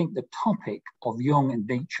the topic of Jung and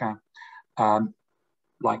Nietzsche,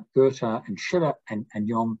 like Goethe and Schiller and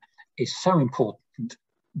Jung, is so important.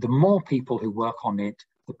 The more people who work on it,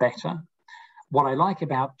 the better. What I like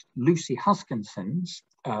about Lucy Huskinson's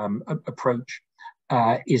approach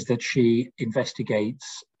is that she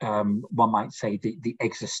investigates, one might say, the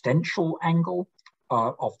existential angle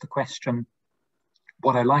of the question.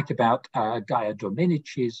 What I like about Gaia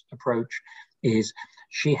Dominici's approach is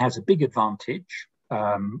she has a big advantage,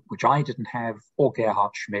 which I didn't have, or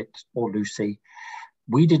Gerhard Schmidt, or Lucy.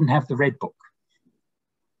 We didn't have the Red Book.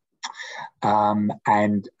 And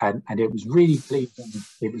it was really pleasing.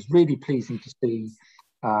 It was really pleasing to see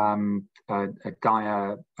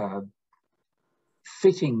Gaia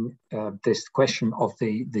fitting this question of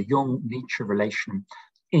the Jung-Nietzsche relation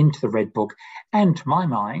into the Red Book. And to my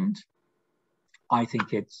mind, I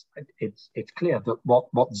think it's clear that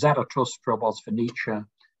what Zarathustra was for Nietzsche,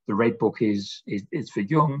 the Red Book is for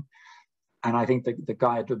Jung. And I think that the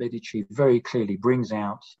Gaia de' Medici very clearly brings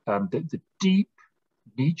out the deep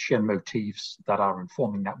Nietzschean motifs that are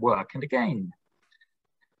informing that work. And again,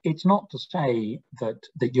 it's not to say that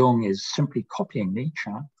Jung is simply copying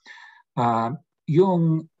Nietzsche.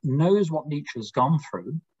 Jung knows what Nietzsche has gone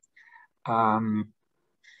through,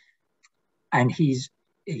 and he's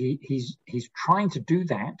trying to do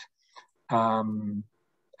that. I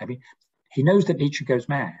mean, he knows that Nietzsche goes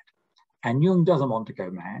mad, and Jung doesn't want to go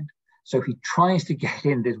mad, so he tries to get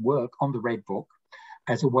in this work on the Red Book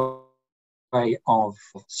as a way of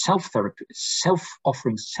self-therapy,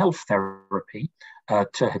 offering self-therapy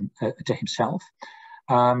to himself.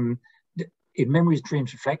 In Memories,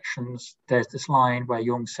 Dreams, Reflections, there's this line where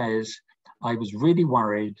Jung says, "I was really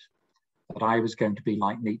worried that I was going to be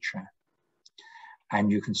like Nietzsche."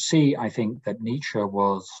 And you can see, I think, that Nietzsche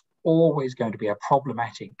was always going to be a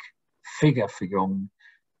problematic figure for Jung,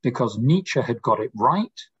 because Nietzsche had got it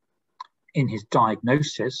right in his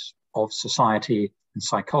diagnosis of society and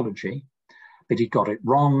psychology, but he got it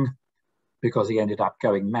wrong because he ended up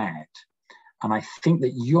going mad. And I think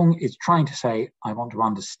that Jung is trying to say, I want to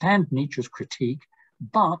understand Nietzsche's critique,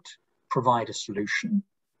 but provide a solution.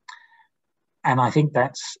 And I think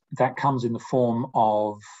that comes in the form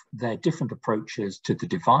of their different approaches to the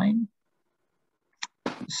divine.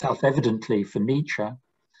 Self-evidently for Nietzsche,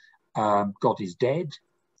 God is dead.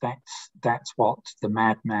 That's what the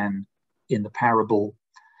madman in the parable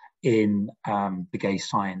in The Gay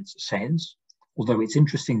Science says, although it's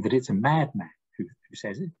interesting that it's a madman who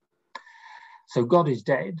says it. So God is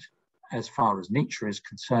dead as far as Nietzsche is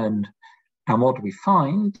concerned. And what we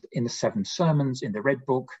find in the 7 sermons in the Red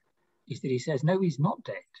Book is that he says, no, he's not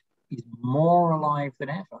dead. He's more alive than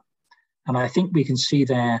ever. And I think we can see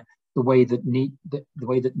there the way that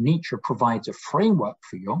Nietzsche provides a framework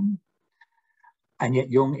for Jung, and yet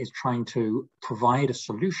Jung is trying to provide a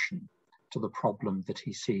solution to the problem that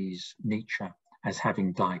he sees Nietzsche as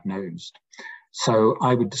having diagnosed. So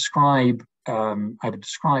I would describe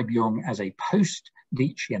Jung as a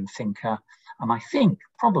post-Nietzschean thinker, and I think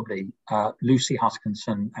probably Lucy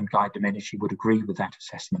Hutchinson and Guy de' Medici would agree with that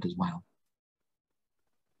assessment as well.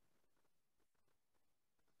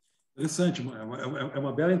 Interessante, é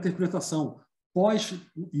uma bela interpretação.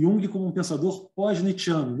 Jung como pensador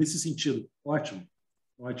pós-Nietzscheano, nesse sentido. Ótimo,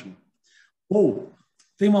 ótimo. Paul,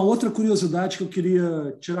 tem uma outra curiosidade que eu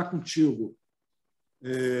queria tirar contigo.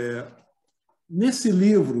 Nesse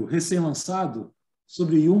livro recém-lançado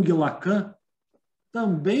sobre Jung e Lacan,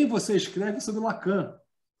 também você escreve sobre Lacan,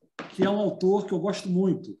 que é um autor que eu gosto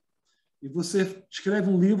muito. E você escreve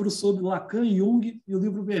um livro sobre Lacan e Jung e o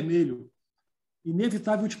Livro Vermelho.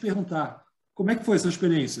 Inevitável te perguntar, como é que foi essa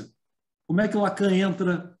experiência? Como é que Lacan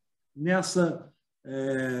entra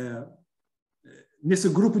nesse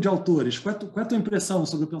grupo de autores? Qual é a tua impressão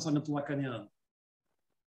sobre o pensamento lacaniano?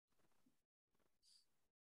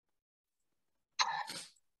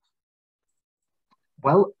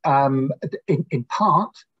 Well, in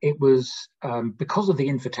part, it was because of the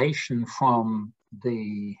invitation from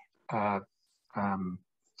the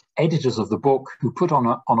editors of the book, who put on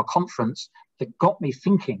a conference that got me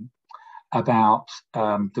thinking about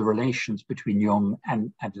the relations between Jung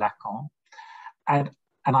and Lacan, and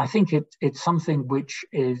I think it's something which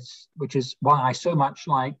is why I so much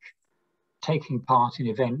like taking part in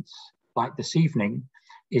events like this evening,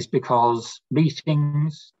 is because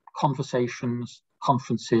meetings, conversations,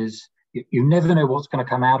 conferences, you never know what's going to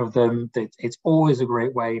come out of them. It's always a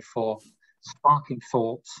great way for sparking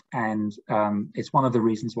thoughts, and it's one of the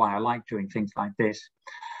reasons why I like doing things like this.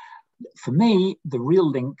 For me, the real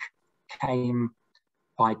link came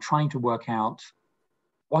by trying to work out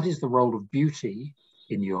what is the role of beauty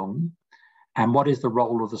in Jung and what is the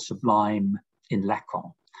role of the sublime in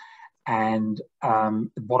Lacan. And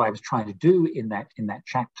what I was trying to do in that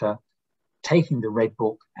chapter, taking the Red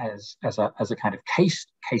Book as a kind of case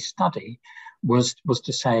study, was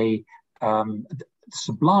to say the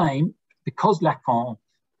sublime, because Lacan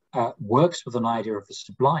works with an idea of the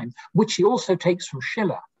sublime, which he also takes from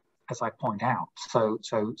Schiller, as I point out. So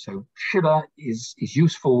Schiller is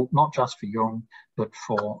useful not just for Jung, but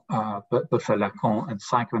for Lacan and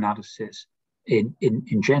psychoanalysis in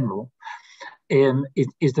general.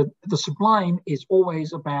 Is that the sublime is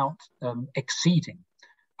always about exceeding,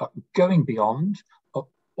 going beyond,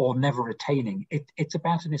 or never attaining. It's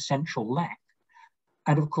about an essential lack.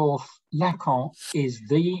 And of course, Lacan is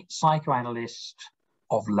the psychoanalyst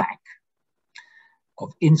of lack,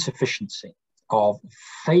 of insufficiency, of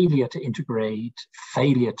failure to integrate,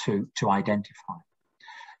 failure to identify.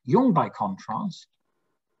 Jung, by contrast,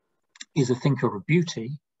 is a thinker of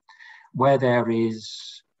beauty, where there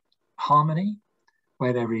is harmony,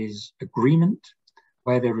 where there is agreement,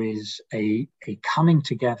 where there is a coming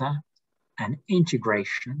together and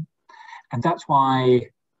integration. And that's why,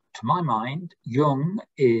 to my mind, Jung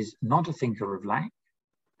is not a thinker of lack,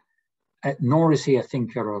 nor is he a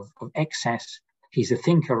thinker of excess. He's a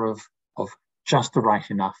thinker of just the right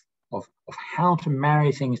enough, of how to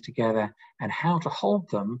marry things together and how to hold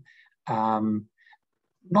them,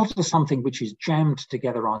 not as something which is jammed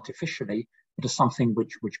together artificially, but as something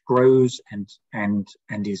which grows and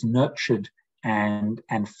is nurtured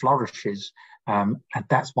and flourishes. And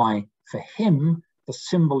that's why, for him, the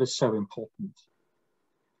symbol is so important.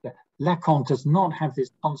 Lacan does not have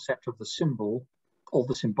this concept of the symbol or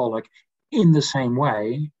the symbolic in the same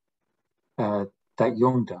way that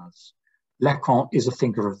Jung does. Lacan is a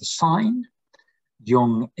thinker of the sign,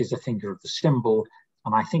 Jung is a thinker of the symbol,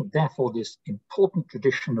 and I think therefore this important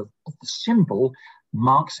tradition of the symbol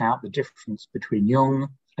marks out the difference between Jung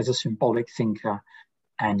as a symbolic thinker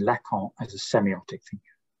and Lacan as a semiotic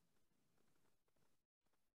thinker.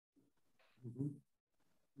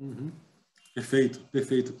 Perfeito,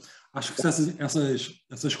 perfeito. Acho que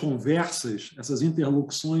essas conversas, essas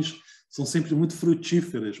interlocuções são sempre muito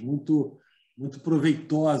frutíferas, muito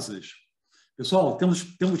proveitosas. Pessoal,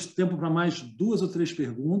 temos tempo para mais 2 ou 3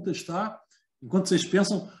 perguntas, tá? Enquanto vocês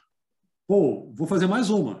pensam, vou fazer mais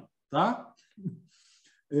uma, tá?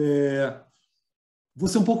 Vou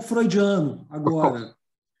ser um pouco freudiano agora.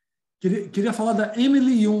 Queria falar da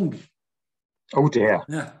Emily Jung. Oh, dear.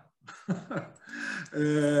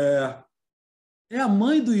 É a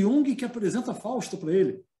mãe do Jung que apresenta Fausto para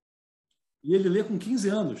ele. E ele lê com 15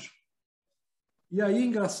 anos. E aí é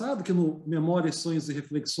engraçado que no Memórias, Sonhos e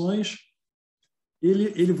Reflexões,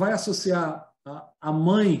 ele vai associar a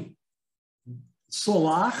mãe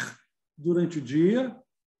solar durante o dia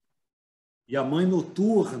e a mãe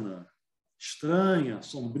noturna, estranha,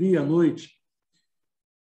 sombria à noite.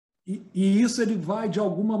 E isso ele vai, de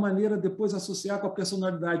alguma maneira, depois associar com a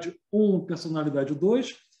personalidade 1, personalidade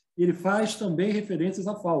 2, e ele faz também referências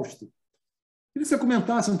a Fausto. Queria que você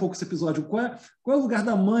comentasse um pouco esse episódio. Qual é o lugar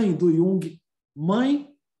da mãe do Jung?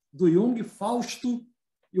 Mãe do Jung, Fausto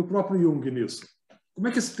e o próprio Jung nisso? Como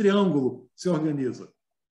é que esse triângulo se organiza?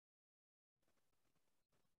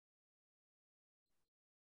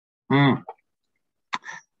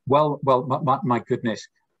 Well, my goodness.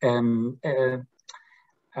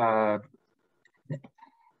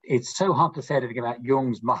 It's so hard to say anything about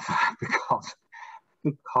Jung's mother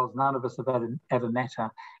because none of us have ever met her,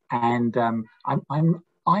 and I'm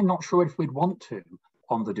not sure if we'd want to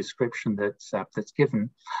on the description that's given.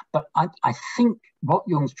 But I think what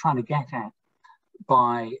Jung's trying to get at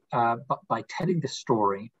by telling this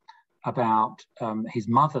story about his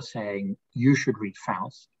mother saying you should read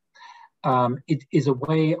Faust, it is a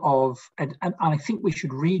way of, and I think we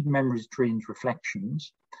should read Memories, Dreams,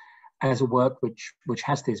 Reflections as a work which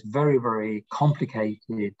has this very, very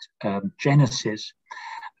complicated genesis,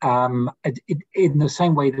 in the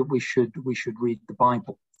same way that we should read the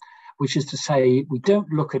Bible, which is to say, we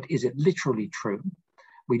don't look at is it literally true.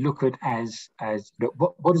 We look at as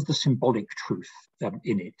what is the symbolic truth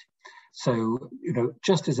in it. So,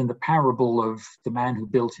 just as in the parable of the man who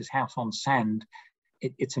built his house on sand,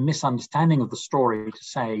 it's a misunderstanding of the story to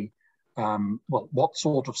say, well, what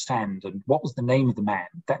sort of sand and what was the name of the man?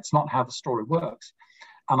 That's not how the story works.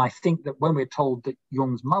 And I think that when we're told that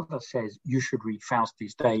Jung's mother says you should read Faust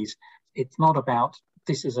these days, it's not about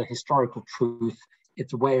this is a historical truth.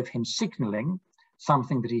 It's a way of him signaling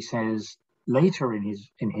something that he says later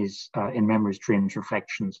in Memories, Dreams,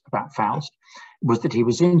 Reflections about Faust, was that he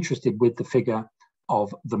was interested with the figure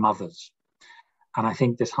of the mothers. And I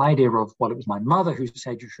think this idea of, well, it was my mother who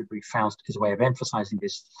said you should read Faust is a way of emphasizing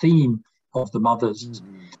this theme of the mothers,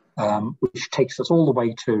 which takes us all the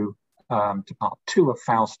way to part 2 of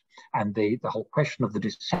Faust and the whole question of the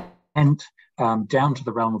descent down to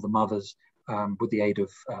the realm of the mothers with the aid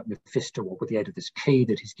of Mephisto, or with the aid of this key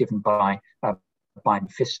that he's given by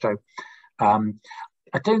Mephisto.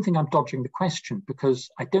 I don't think I'm dodging the question, because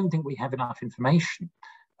I don't think we have enough information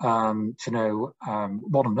to know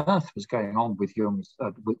what on earth was going on with Jung's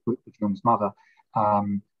mother,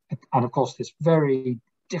 and of course this very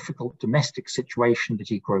difficult domestic situation that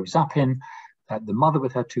he grows up in, the mother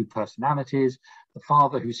with her 2 personalities, the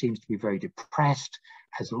father who seems to be very depressed,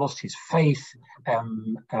 has lost his faith,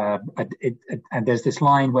 and there's this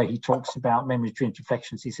line where he talks about Memories, Dreams,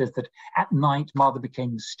 Reflections. He says that at night mother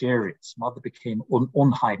became mysterious, mother became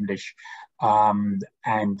unheimlich,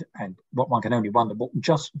 and what one can only wonder,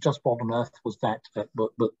 just what on earth was that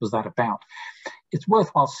about? It's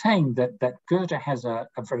worthwhile saying that Goethe has a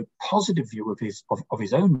very positive view of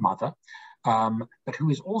his own mother, but who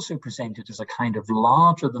is also presented as a kind of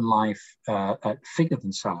larger-than-life figure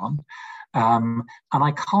and so on. And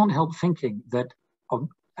I can't help thinking that,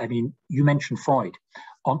 I mean, you mentioned Freud.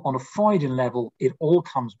 On a Freudian level, it all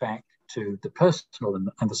comes back to the personal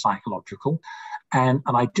and the psychological. And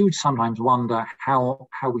I do sometimes wonder how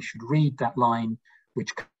we should read that line,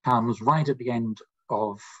 which comes right at the end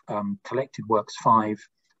of Collected Works 5,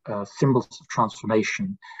 Symbols of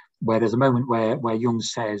Transformation, where there's a moment where Jung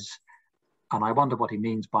says, and I wonder what he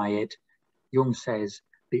means by it, Jung says,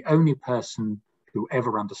 the only person who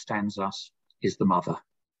ever understands us is the mother.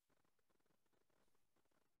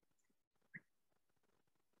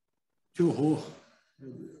 Que horror,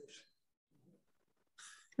 meu Deus.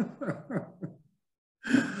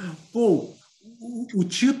 Paul, o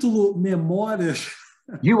título Memórias...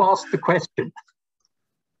 You asked the question.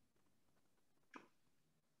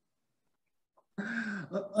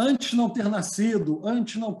 Antes não ter nascido,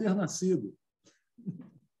 antes não ter nascido.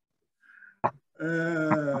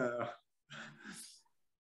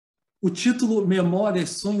 O título Memórias,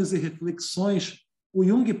 Sonhos e Reflexões, o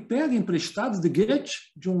Jung pega emprestado de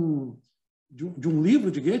Goethe, de um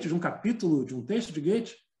livro de Goethe, de um capítulo, de um texto de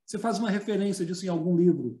Goethe. Você faz uma referência disso em algum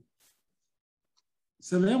livro.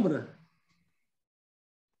 Você lembra?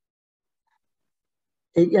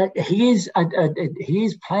 He is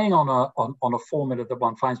playing on a formula that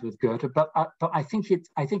one finds with Goethe, but I think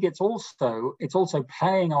it's also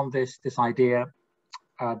playing on this idea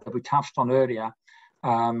that we touched on earlier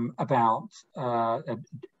about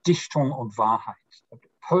Dichtung und Wahrheit,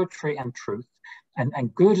 poetry and truth,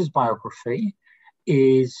 and Goethe's biography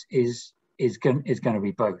is going to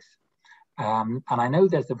be both. And I know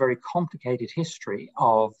there's a very complicated history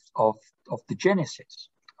of the genesis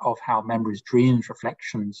of how memories, dreams,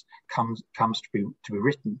 reflections comes to be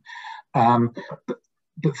written.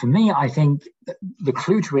 But for me, I think the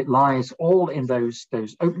clue to it lies all in those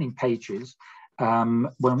opening pages when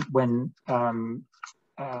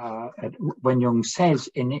Jung says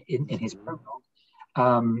in his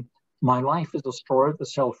prologue, my life is a story of the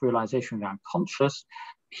self-realization of the unconscious.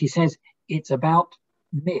 He says it's about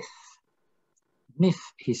myth. Myth,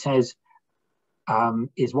 he says,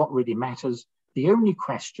 is what really matters. The only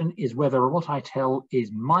question is whether what I tell is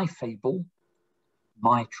my fable,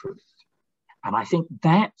 my truth. And I think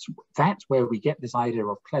that's where we get this idea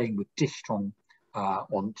of playing with Dichtung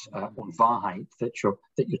und Wahrheit that you're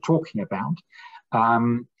talking about.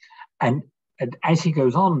 And as he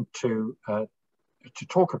goes on to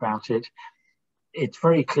talk about it, it's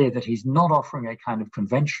very clear that he's not offering a kind of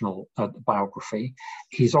conventional biography.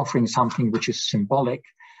 He's offering something which is symbolic.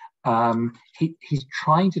 He's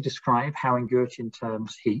trying to describe how in Goethean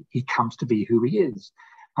terms he comes to be who he is.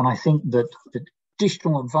 And I think that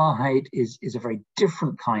Dichtung und Wahrheit is a very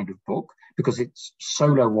different kind of book because it's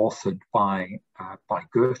solo authored by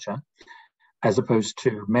Goethe, as opposed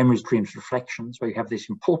to Memories, Dreams, Reflections, where you have this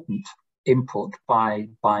important input by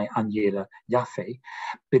Agnella Jaffe.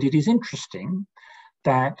 But it is interesting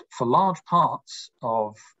that for large parts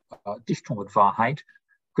of Dichtung und Wahrheit,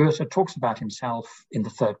 Goethe talks about himself in the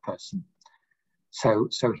third person. So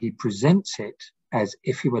he presents it as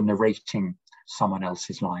if he were narrating someone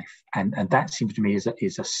else's life. And that seems to me is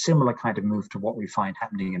a similar kind of move to what we find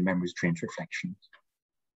happening in Memories, Dreams, Reflections.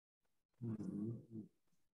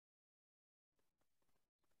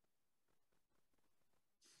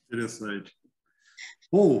 Interessante.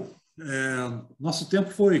 Bom, nosso tempo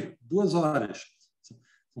foi 2 horas.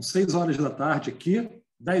 São 6 horas da tarde aqui,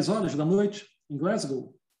 10 horas da noite em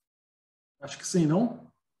Glasgow. Acho que sim, não?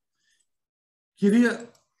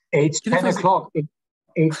 It's 10 o'clock.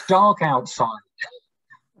 It's dark outside.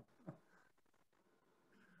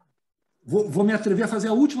 Vou me atrever a fazer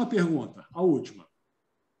a última pergunta. A última.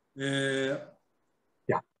 Yeah.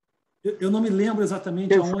 Eu não me lembro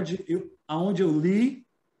exatamente aonde eu li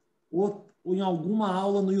ou em alguma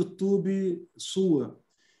aula no YouTube sua,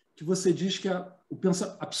 que você diz que a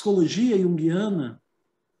psicologia junguiana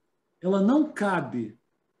ela não cabe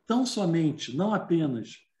tão somente, não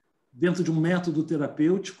apenas, dentro de um método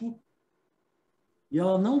terapêutico, e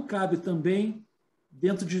ela não cabe também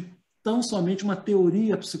dentro de tão somente uma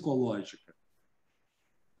teoria psicológica.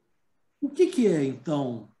 O que é,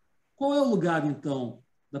 então? Qual é o lugar, então,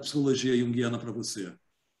 da psicologia junguiana para você?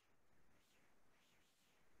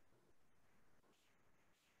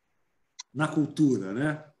 Na cultura,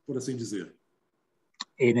 né? Por assim dizer.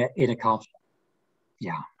 In a culture,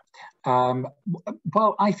 yeah.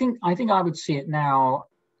 Well, I think I would see it now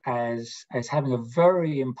as having a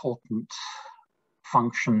very important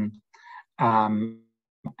function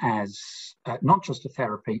as not just a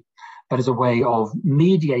therapy, but as a way of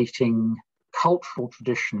mediating cultural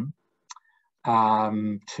tradition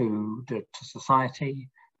to society,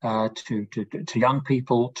 to young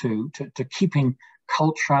people, to keeping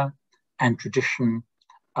culture and tradition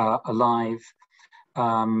alive.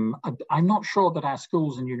 I'm not sure that our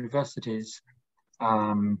schools and universities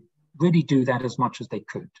really do that as much as they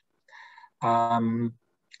could.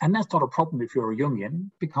 And that's not a problem if you're a Jungian,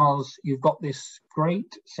 because you've got this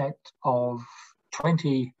great set of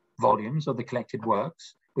 20 volumes of the collected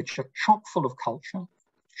works, which are chock full of culture,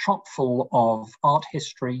 chock full of art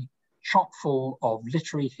history, chock full of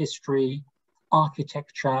literary history,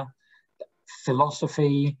 architecture,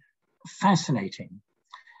 philosophy. Fascinating.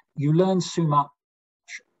 You learn so much.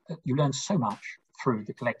 You learn so much through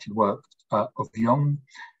the collected work of Jung.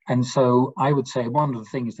 And so I would say one of the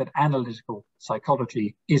things that analytical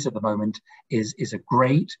psychology is at the moment is a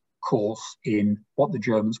great course in what the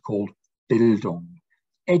Germans called Bildung,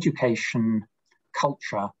 education,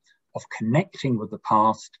 culture, of connecting with the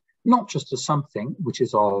past, not just as something which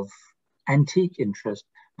is of antique interest,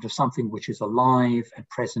 but of something which is alive and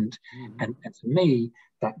present. And to me,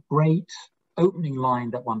 that great opening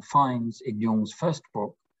line that one finds in Jung's first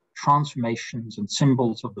book, Transformations and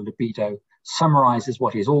Symbols of the Libido, summarizes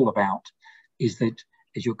what he's all about, is that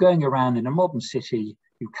as you're going around in a modern city,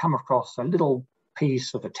 you come across a little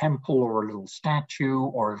piece of a temple or a little statue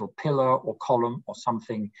or a little pillar or column or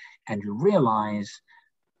something, and you realize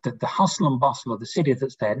that the hustle and bustle of the city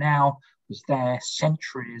that's there now was there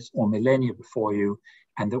centuries or millennia before you,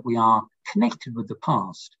 and that we are connected with the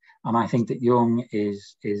past. And I think that Jung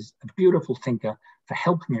is a beautiful thinker for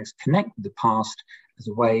helping us connect with the past as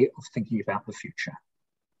a way of thinking about the future.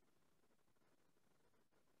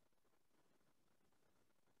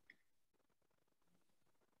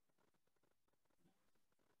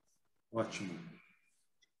 Ótimo.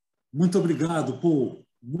 Muito obrigado, Paul.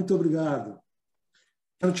 Muito obrigado.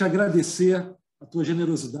 Quero te agradecer a tua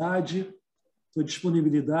generosidade, a tua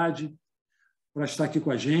disponibilidade para estar aqui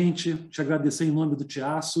com a gente. Te agradecer em nome do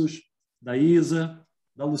Tiaços, da Isa,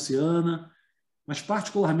 da Luciana, mas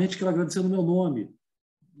particularmente quero agradecer no meu nome,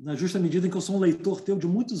 na justa medida em que eu sou um leitor teu de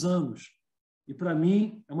muitos anos. E para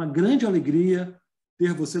mim é uma grande alegria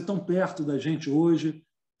ter você tão perto da gente hoje,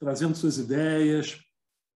 trazendo suas ideias,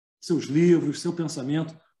 seus livros, seu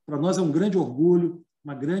pensamento. Para nós é um grande orgulho,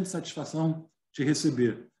 uma grande satisfação te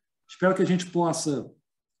receber. Espero que a gente possa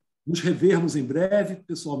nos revermos em breve,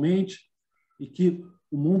 pessoalmente, e que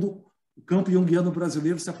o mundo, o campo junguiano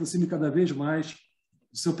brasileiro se aproxime cada vez mais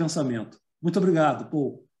do seu pensamento. Muito obrigado,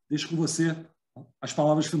 Paul. Deixo com você as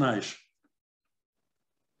palavras finais.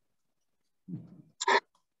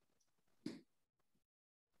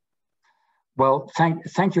 Well,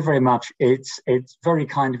 thank you very much. It's very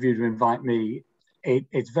kind of you to invite me.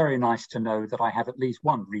 It's very nice to know that I have at least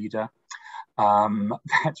one reader.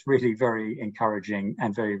 That's really very encouraging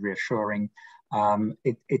and very reassuring.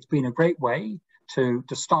 It's been a great way to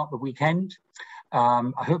start the weekend.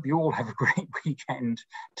 I hope you all have a great weekend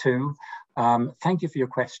too. Thank you for your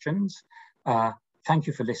questions. Thank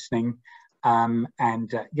you for listening.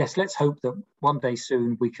 Yes, let's hope that one day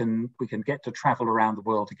soon we can get to travel around the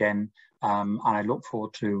world again. And I look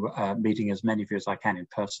forward to meeting as many of you as I can in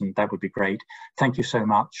person. That would be great. Thank you so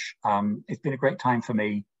much. It's been a great time for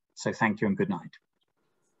me. So thank you and good night.